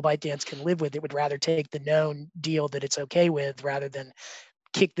that's a deal ByteDance can live with, it would rather take the known deal that it's okay with rather than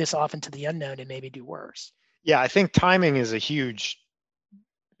kick this off into the unknown and maybe do worse. Yeah, I think timing is a huge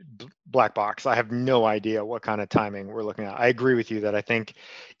black box. I have no idea what kind of timing we're looking at. I agree with you that I think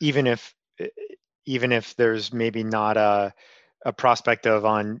even if there's maybe not a prospect of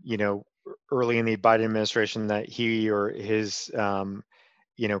early in the Biden administration that he or his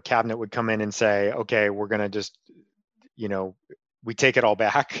cabinet would come in and say, okay, we're going to just we take it all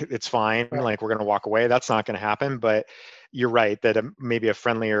back. It's fine. Right. Like, we're going to walk away. That's not going to happen. But you're right that maybe a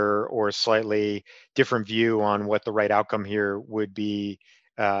friendlier or slightly different view on what the right outcome here would be.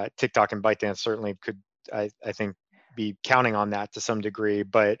 TikTok and ByteDance certainly could, I think, be counting on that to some degree.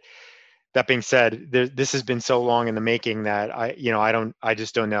 But that being said, this has been so long in the making that I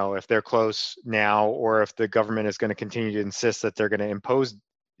just don't know if they're close now, or if the government is going to continue to insist that they're going to impose,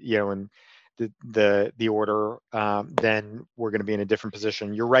 and the order, then we're going to be in a different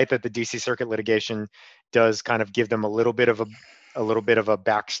position. You're right that the DC Circuit litigation does kind of give them a little bit of a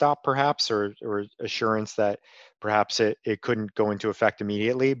backstop, perhaps, or assurance that perhaps it couldn't go into effect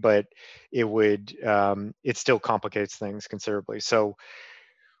immediately, but it still complicates things considerably. So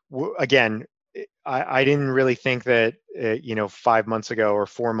again, I didn't really think that 5 months ago or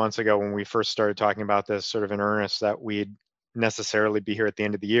 4 months ago, when we first started talking about this sort of in earnest, that we'd necessarily be here at the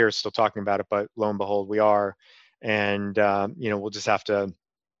end of the year still talking about it, but lo and behold, we are. And we'll just have to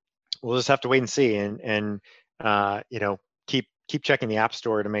wait and see, and keep checking the App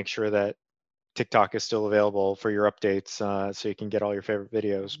Store to make sure that TikTok is still available for your updates, so you can get all your favorite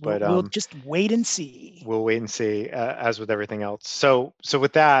videos. But we'll just wait and see. We'll wait and see, as with everything else. So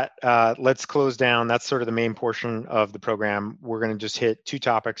with that, let's close down. That's sort of the main portion of the program. We're going to just hit 2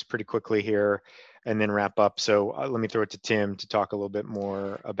 topics pretty quickly here and then wrap up. So let me throw it to Tim to talk a little bit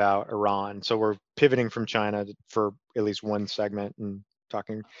more about Iran. So we're pivoting from China for at least one segment and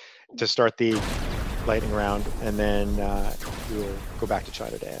talking to start the lightning round, and then we'll go back to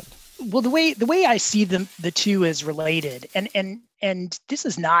China to end. Well, the way I see them, the two as related, and this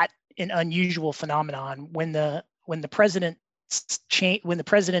is not an unusual phenomenon when the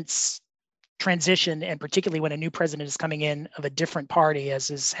president's transition, and particularly when a new president is coming in of a different party, as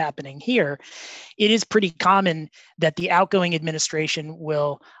is happening here, it is pretty common that the outgoing administration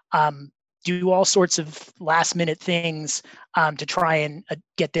will do all sorts of last minute things to try and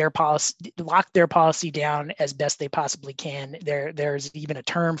get their policy, lock their policy down as best they possibly can. There's even a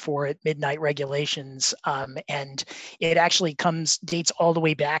term for it, midnight regulations, and it actually dates all the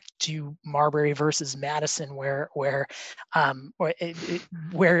way back to Marbury versus Madison, where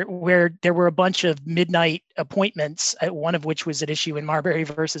there were a bunch of midnight appointments, one of which was at issue in Marbury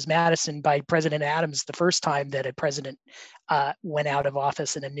versus Madison by President Adams the first time that a president went out of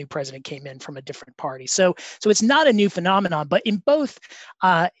office and a new president came in from a different party. So it's not a new phenomenon. But in both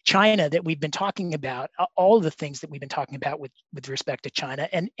China that we've been talking about, all of the things that we've been talking about with respect to China,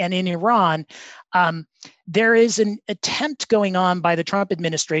 and in Iran, there is an attempt going on by the Trump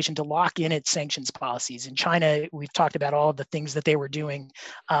administration to lock in its sanctions policies. In China, we've talked about all of the things that they were doing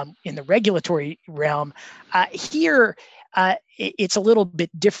in the regulatory realm. Here, it's a little bit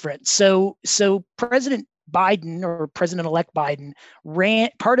different. So President Biden, or President-elect Biden, ran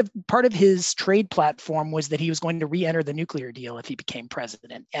part of his trade platform was that he was going to re-enter the nuclear deal if he became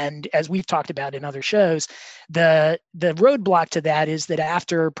president. And as we've talked about in other shows, the roadblock to that is that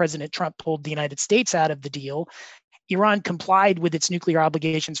after President Trump pulled the United States out of the deal, Iran complied with its nuclear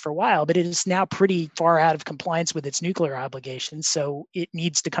obligations for a while, but it is now pretty far out of compliance with its nuclear obligations. So it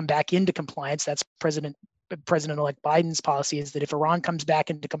needs to come back into compliance. That's President-elect Biden's policy, is that if Iran comes back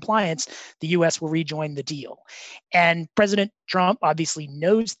into compliance, the U.S. will rejoin the deal. And President Trump obviously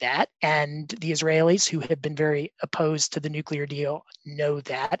knows that, and the Israelis, who have been very opposed to the nuclear deal, know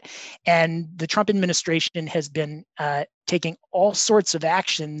that. And the Trump administration has been taking all sorts of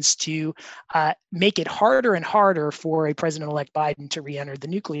actions to make it harder and harder for a President-elect Biden to re-enter the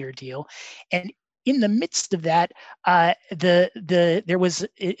nuclear deal. And in the midst of that, there was,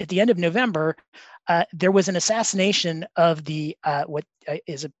 at the end of November, there was an assassination of the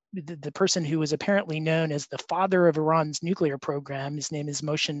person who was apparently known as the father of Iran's nuclear program. His name is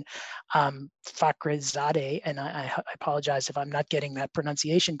Mohsen Fakhrizadeh, and I apologize if I'm not getting that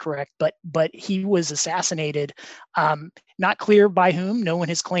pronunciation correct. But he was assassinated. Not clear by whom. No one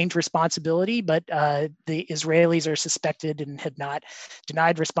has claimed responsibility, but the Israelis are suspected and have not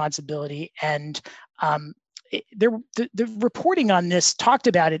denied responsibility. And the reporting on this talked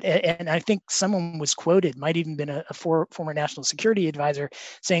about it, and I think someone was quoted, might even been a former national security advisor,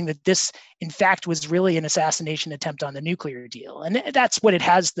 saying that this, in fact, was really an assassination attempt on the nuclear deal. And that's what it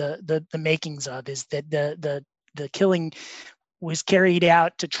has the makings of, is that the killing was carried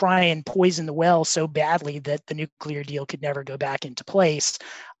out to try and poison the well so badly that the nuclear deal could never go back into place.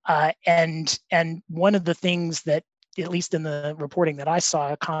 And one of the things that, at least in the reporting that I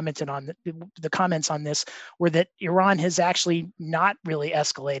saw, commented on the comments on this, were that Iran has actually not really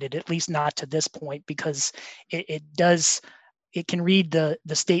escalated, at least not to this point, because it can read the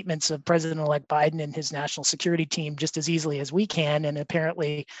statements of President-elect Biden and his national security team just as easily as we can. And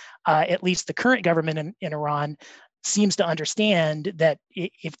apparently, at least the current government in Iran seems to understand that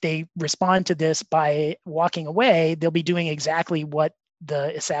if they respond to this by walking away, they'll be doing exactly what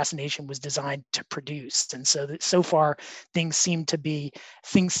the assassination was designed to produce. And so far, things seem to be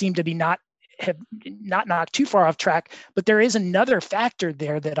have not knocked too far off track. But there is another factor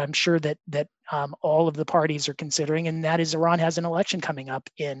there that I'm sure that all of the parties are considering, and that is Iran has an election coming up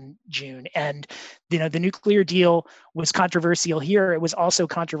in June. And the nuclear deal was controversial here. It was also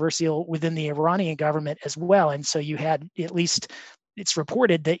controversial within the Iranian government as well. And so you had, at least it's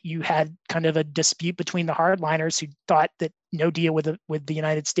reported, that you had kind of a dispute between the hardliners who thought that no deal with the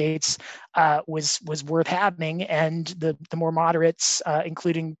United States was worth having, and the more moderates,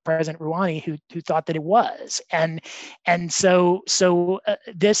 including President Rouhani, who thought that it was. And so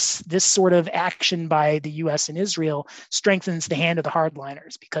this sort of action by the U.S. and Israel strengthens the hand of the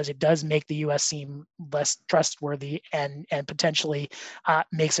hardliners, because it does make the U.S. seem less trustworthy, and potentially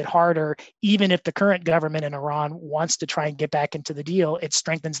makes it harder. Even if the current government in Iran wants to try and get back into the deal, it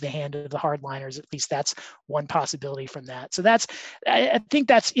strengthens the hand of the hardliners. At least that's one possibility from that. So I think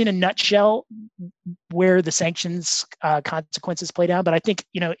that's in a nutshell where the sanctions consequences play down. But I think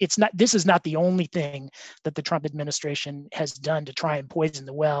this is not the only thing that the Trump administration has done to try and poison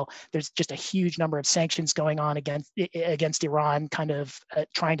the well. There's just a huge number of sanctions going on against Iran, kind of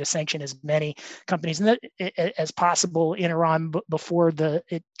trying to sanction as many companies as possible in Iran before the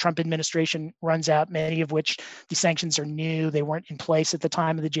Trump administration runs out. Many of which the sanctions are new; they weren't in place at the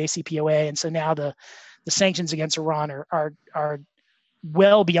time of the JCPOA, and so now the sanctions against Iran are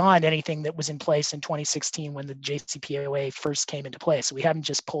well beyond anything that was in place in 2016 when the JCPOA first came into place. So we haven't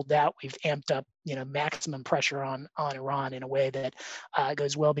just pulled out; we've amped up, maximum pressure on Iran in a way that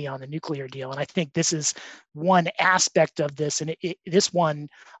goes well beyond the nuclear deal. And I think this is one aspect of this. And this one,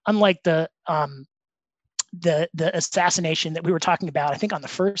 unlike the assassination that we were talking about, I think on the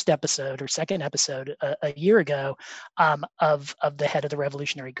first episode or second episode a year ago, of the head of the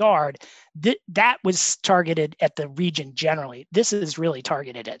Revolutionary Guard, that was targeted at the region generally. This is really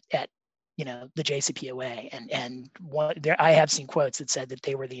targeted at the JCPOA, and I have seen quotes that said that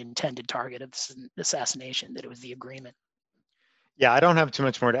they were the intended target of this assassination, that it was the agreement. Yeah, I don't have too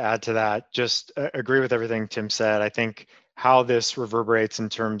much more to add to that. Just agree with everything Tim said. I think how this reverberates in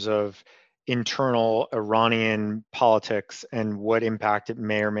terms of internal Iranian politics and what impact it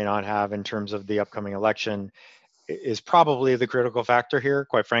may or may not have in terms of the upcoming election is probably the critical factor here,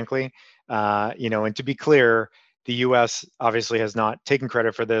 quite frankly. And to be clear, the U.S. obviously has not taken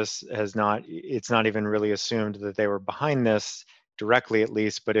credit for this, it's not even really assumed that they were behind this directly, at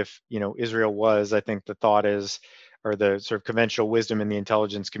least. But if, Israel was, I think the thought is, or the sort of conventional wisdom in the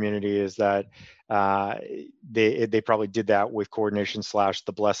intelligence community is that they probably did that with coordination /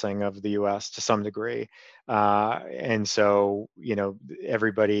 the blessing of the U.S. to some degree. And so,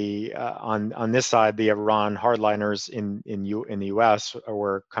 everybody on this side, the Iran hardliners in the U.S.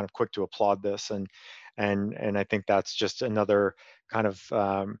 were kind of quick to applaud this, and I think that's just another kind of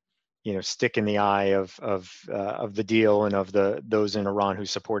stick in the eye of the deal and of those in Iran who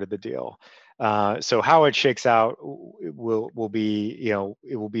supported the deal. So how it shakes out will be,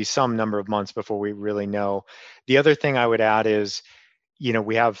 it will be some number of months before we really know. The other thing I would add is,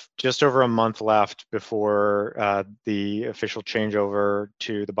 we have just over a month left before the official changeover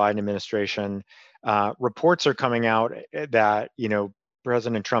to the Biden administration. Reports are coming out that,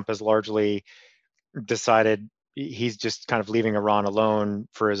 President Trump has largely decided he's just kind of leaving Iran alone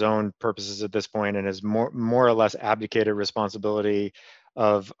for his own purposes at this point, and has more or less abdicated responsibility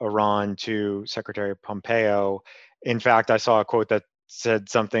of Iran to Secretary Pompeo. In fact, I saw a quote that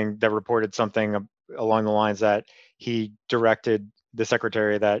reported something along the lines that he directed the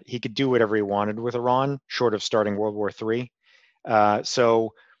secretary that he could do whatever he wanted with Iran, short of starting World War III.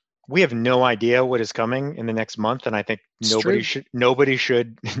 So we have no idea what is coming in the next month, and I think nobody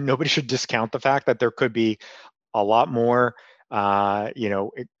should discount the fact that there could be a lot more,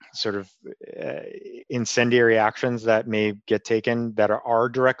 sort of incendiary actions that may get taken that are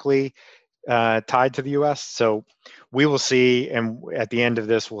directly tied to the U.S. So we will see, and at the end of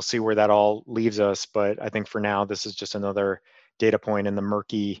this, we'll see where that all leaves us. But I think for now, this is just another data point in the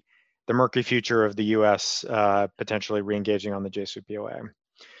murky future of the U.S. Potentially reengaging on the JCPOA.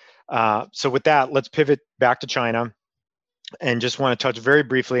 So with that, let's pivot back to China, and just want to touch very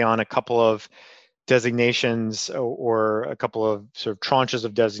briefly on a couple of designations or a couple of sort of tranches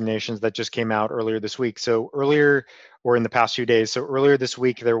of designations that just came out earlier this week. So in the past few days. So earlier this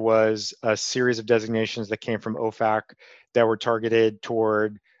week, there was a series of designations that came from OFAC that were targeted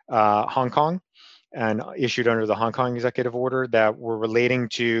toward Hong Kong and issued under the Hong Kong executive order that were relating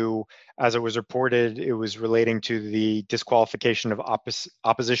to, as it was reported, it was relating to the disqualification of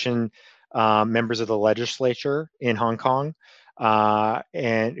opposition members of the legislature in Hong Kong,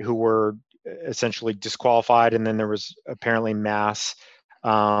 and who were essentially disqualified. And then there was apparently mass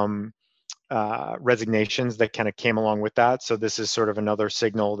resignations that kind of came along with that. So this is sort of another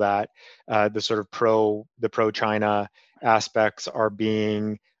signal that the pro-China aspects are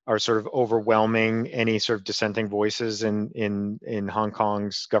sort of overwhelming any sort of dissenting voices in Hong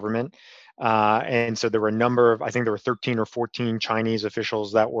Kong's government. And so there were a number of, I think there were 13 or 14 Chinese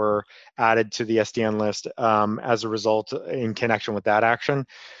officials that were added to the SDN list as a result in connection with that action.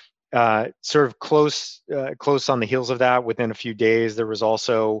 Sort of close on the heels of that, within a few days, there was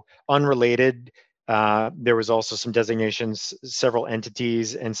also unrelated. There was also some designations, several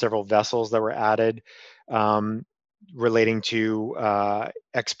entities and several vessels that were added relating to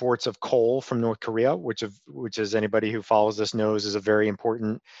exports of coal from North Korea, which as anybody who follows this knows is a very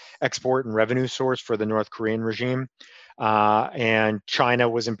important export and revenue source for the North Korean regime. And China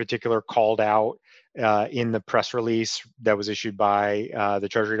was in particular called out in the press release that was issued by the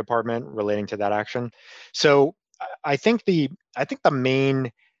Treasury Department relating to that action. So I think the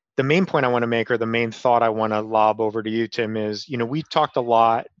main point I want to make, or the main thought I want to lob over to you, Tim, is, we talked a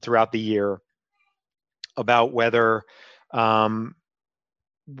lot throughout the year about whether the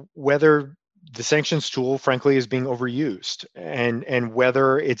sanctions tool, frankly, is being overused, and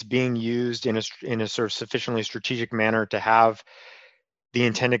whether it's being used in a sort of sufficiently strategic manner to have the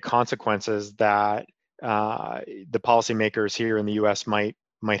intended consequences that the policymakers here in the U.S. might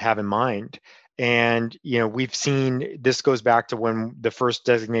have in mind. And we've seen this goes back to when the first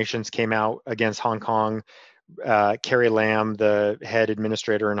designations came out against Hong Kong. Carrie Lam, the head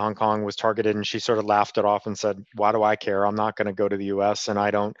administrator in Hong Kong, was targeted, and she sort of laughed it off and said, "Why do I care? I'm not going to go to the U.S. and I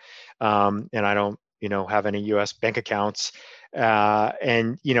don't have any U.S. bank accounts."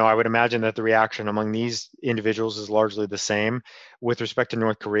 And I would imagine that the reaction among these individuals is largely the same with respect to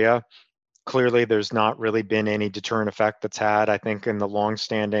North Korea. Clearly, there's not really been any deterrent effect that's had, I think, in the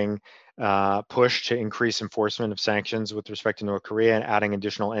longstanding push to increase enforcement of sanctions with respect to North Korea and adding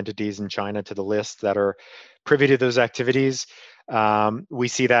additional entities in China to the list that are privy to those activities. We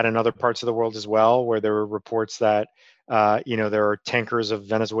see that in other parts of the world as well, where there are reports that there are tankers of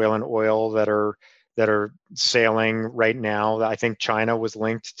Venezuelan oil that are sailing right now. I think China was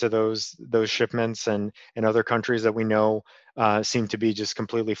linked to those shipments, and other countries that we know seem to be just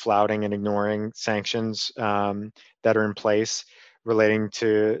completely flouting and ignoring sanctions that are in place relating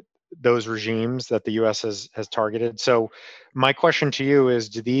to those regimes that the U.S. has targeted. So my question to you is,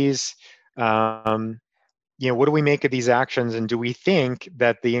 do these, what do we make of these actions, and do we think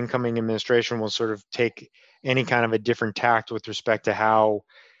that the incoming administration will sort of take any kind of a different tact with respect to how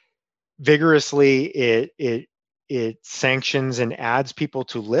vigorously it sanctions and adds people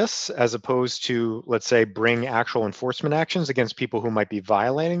to lists, as opposed to, let's say, bring actual enforcement actions against people who might be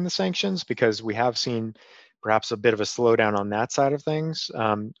violating the sanctions? Because we have seen perhaps a bit of a slowdown on that side of things.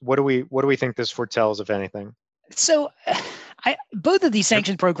 What do we think this foretells, if anything? So, both of these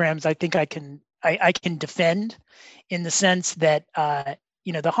sanction programs, I think I can defend, in the sense that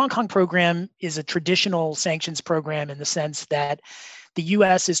the Hong Kong program is a traditional sanctions program, in the sense that the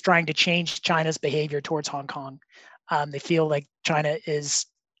U.S. is trying to change China's behavior towards Hong Kong. They feel like China is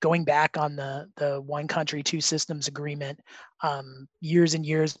going back on the one country, two systems agreement years and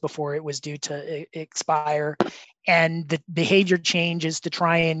years before it was due to expire. And the behavior change is to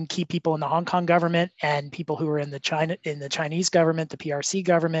try and keep people in the Hong Kong government and people who are in the Chinese government, the PRC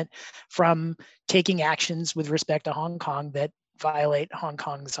government, from taking actions with respect to Hong Kong that violate Hong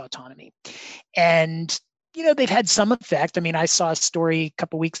Kong's autonomy. And they've had some effect. I mean, I saw a story a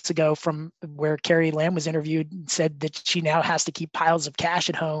couple of weeks ago from where Carrie Lam was interviewed and said that she now has to keep piles of cash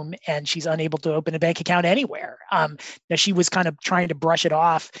at home and she's unable to open a bank account anywhere. Now, she was kind of trying to brush it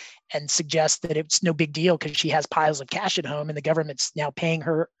off and suggest that it's no big deal because she has piles of cash at home and the government's now paying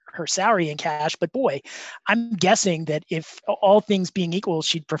her salary in cash. But boy, I'm guessing that if all things being equal,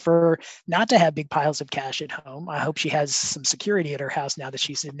 she'd prefer not to have big piles of cash at home. I hope she has some security at her house now that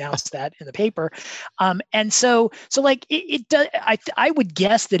she's announced that in the paper. And so like it does. I would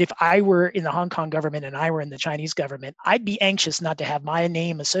guess that if I were in the Hong Kong government and I were in the Chinese government, I'd be anxious not to have my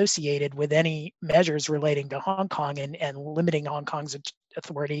name associated with any measures relating to Hong Kong and limiting Hong Kong's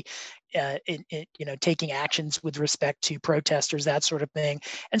authority in taking actions with respect to protesters, that sort of thing.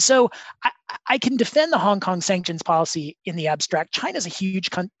 And so I can defend the Hong Kong sanctions policy in the abstract. China's a huge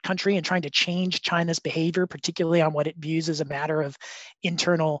country, and trying to change China's behavior, particularly on what it views as a matter of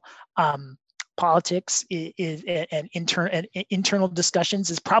internal politics and internal discussions,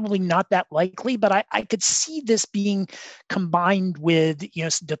 is probably not that likely. But I could see this being combined with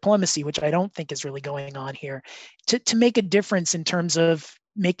diplomacy, which I don't think is really going on here, to make a difference in terms of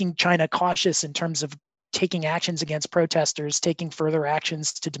making China cautious in terms of taking actions against protesters, taking further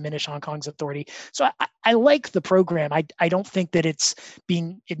actions to diminish Hong Kong's authority. So I like the program. I don't think that it's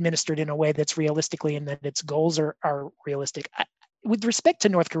being administered in a way that's realistically, and that its goals are realistic. With respect to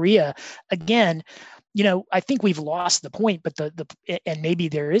North Korea, again, I think we've lost the point, but and maybe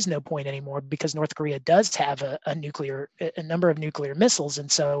there is no point anymore, because North Korea does have a number of nuclear missiles,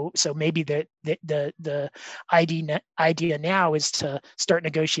 and so maybe the idea now is to start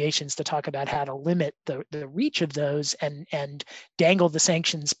negotiations to talk about how to limit the reach of those and dangle the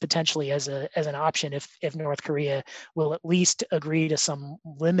sanctions potentially as an option if North Korea will at least agree to some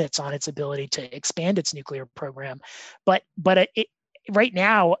limits on its ability to expand its nuclear program. But right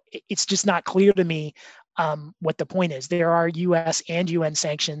now, it's just not clear to me what the point is. There are U.S. and UN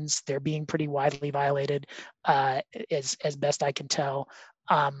sanctions. They're being pretty widely violated, as best I can tell.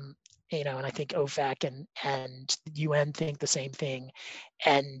 And I think OFAC and UN think the same thing.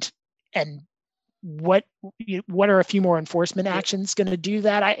 And what are a few more enforcement actions going to do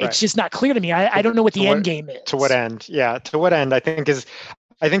that? It's just not clear to me. I don't know what the end game is. To what end? Yeah, to what end? I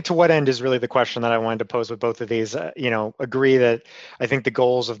think to what end is really the question that I wanted to pose with both of these. Agree that I think the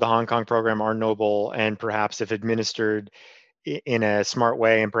goals of the Hong Kong program are noble, and perhaps if administered in a smart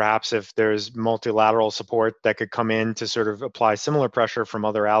way, and perhaps if there's multilateral support that could come in to sort of apply similar pressure from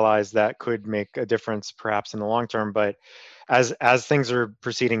other allies, that could make a difference perhaps in the long term. But as things are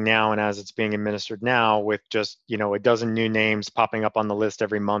proceeding now, and as it's being administered now, with just a dozen new names popping up on the list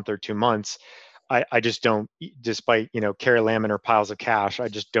every month or 2 months, I just don't, despite Carrie Lam and her piles of cash, I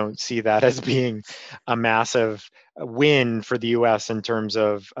just don't see that as being a massive win for the U.S. in terms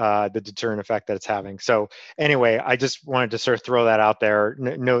of the deterrent effect that it's having. So anyway, I just wanted to sort of throw that out there.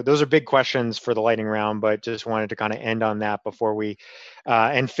 No, those are big questions for the lightning round, but just wanted to kind of end on that before we,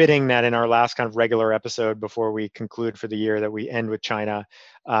 and fitting that in our last kind of regular episode before we conclude for the year, that we end with China,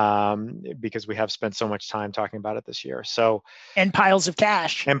 because we have spent so much time talking about it this year. So and piles of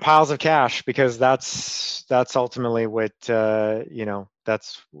cash, because that's ultimately what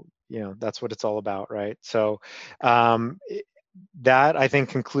that's what it's all about, right? So that, I think,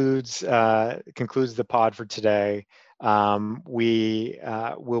 concludes the pod for today. We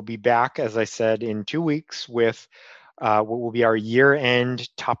will be back, as I said, in 2 weeks with what will be our year-end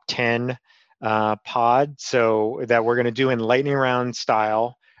top 10 pod, so that we're going to do in lightning round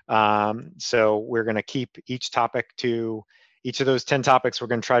style. So we're going to keep each topic to each of those 10 topics. We're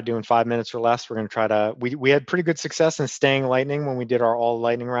going to try to do in 5 minutes or less. We're going to try to, we had pretty good success in staying lightning when we did our all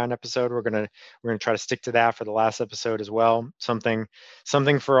lightning round episode. We're going to try to stick to that for the last episode as well. Something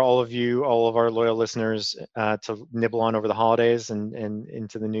for all of you, all of our loyal listeners, to nibble on over the holidays and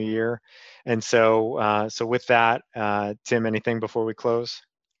into the new year. And so, so with that, Tim, anything before we close?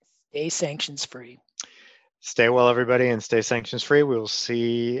 Stay sanctions free. Stay well, everybody, and stay sanctions free. We will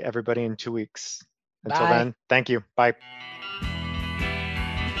see everybody in 2 weeks. Until Bye. then, thank you. Bye.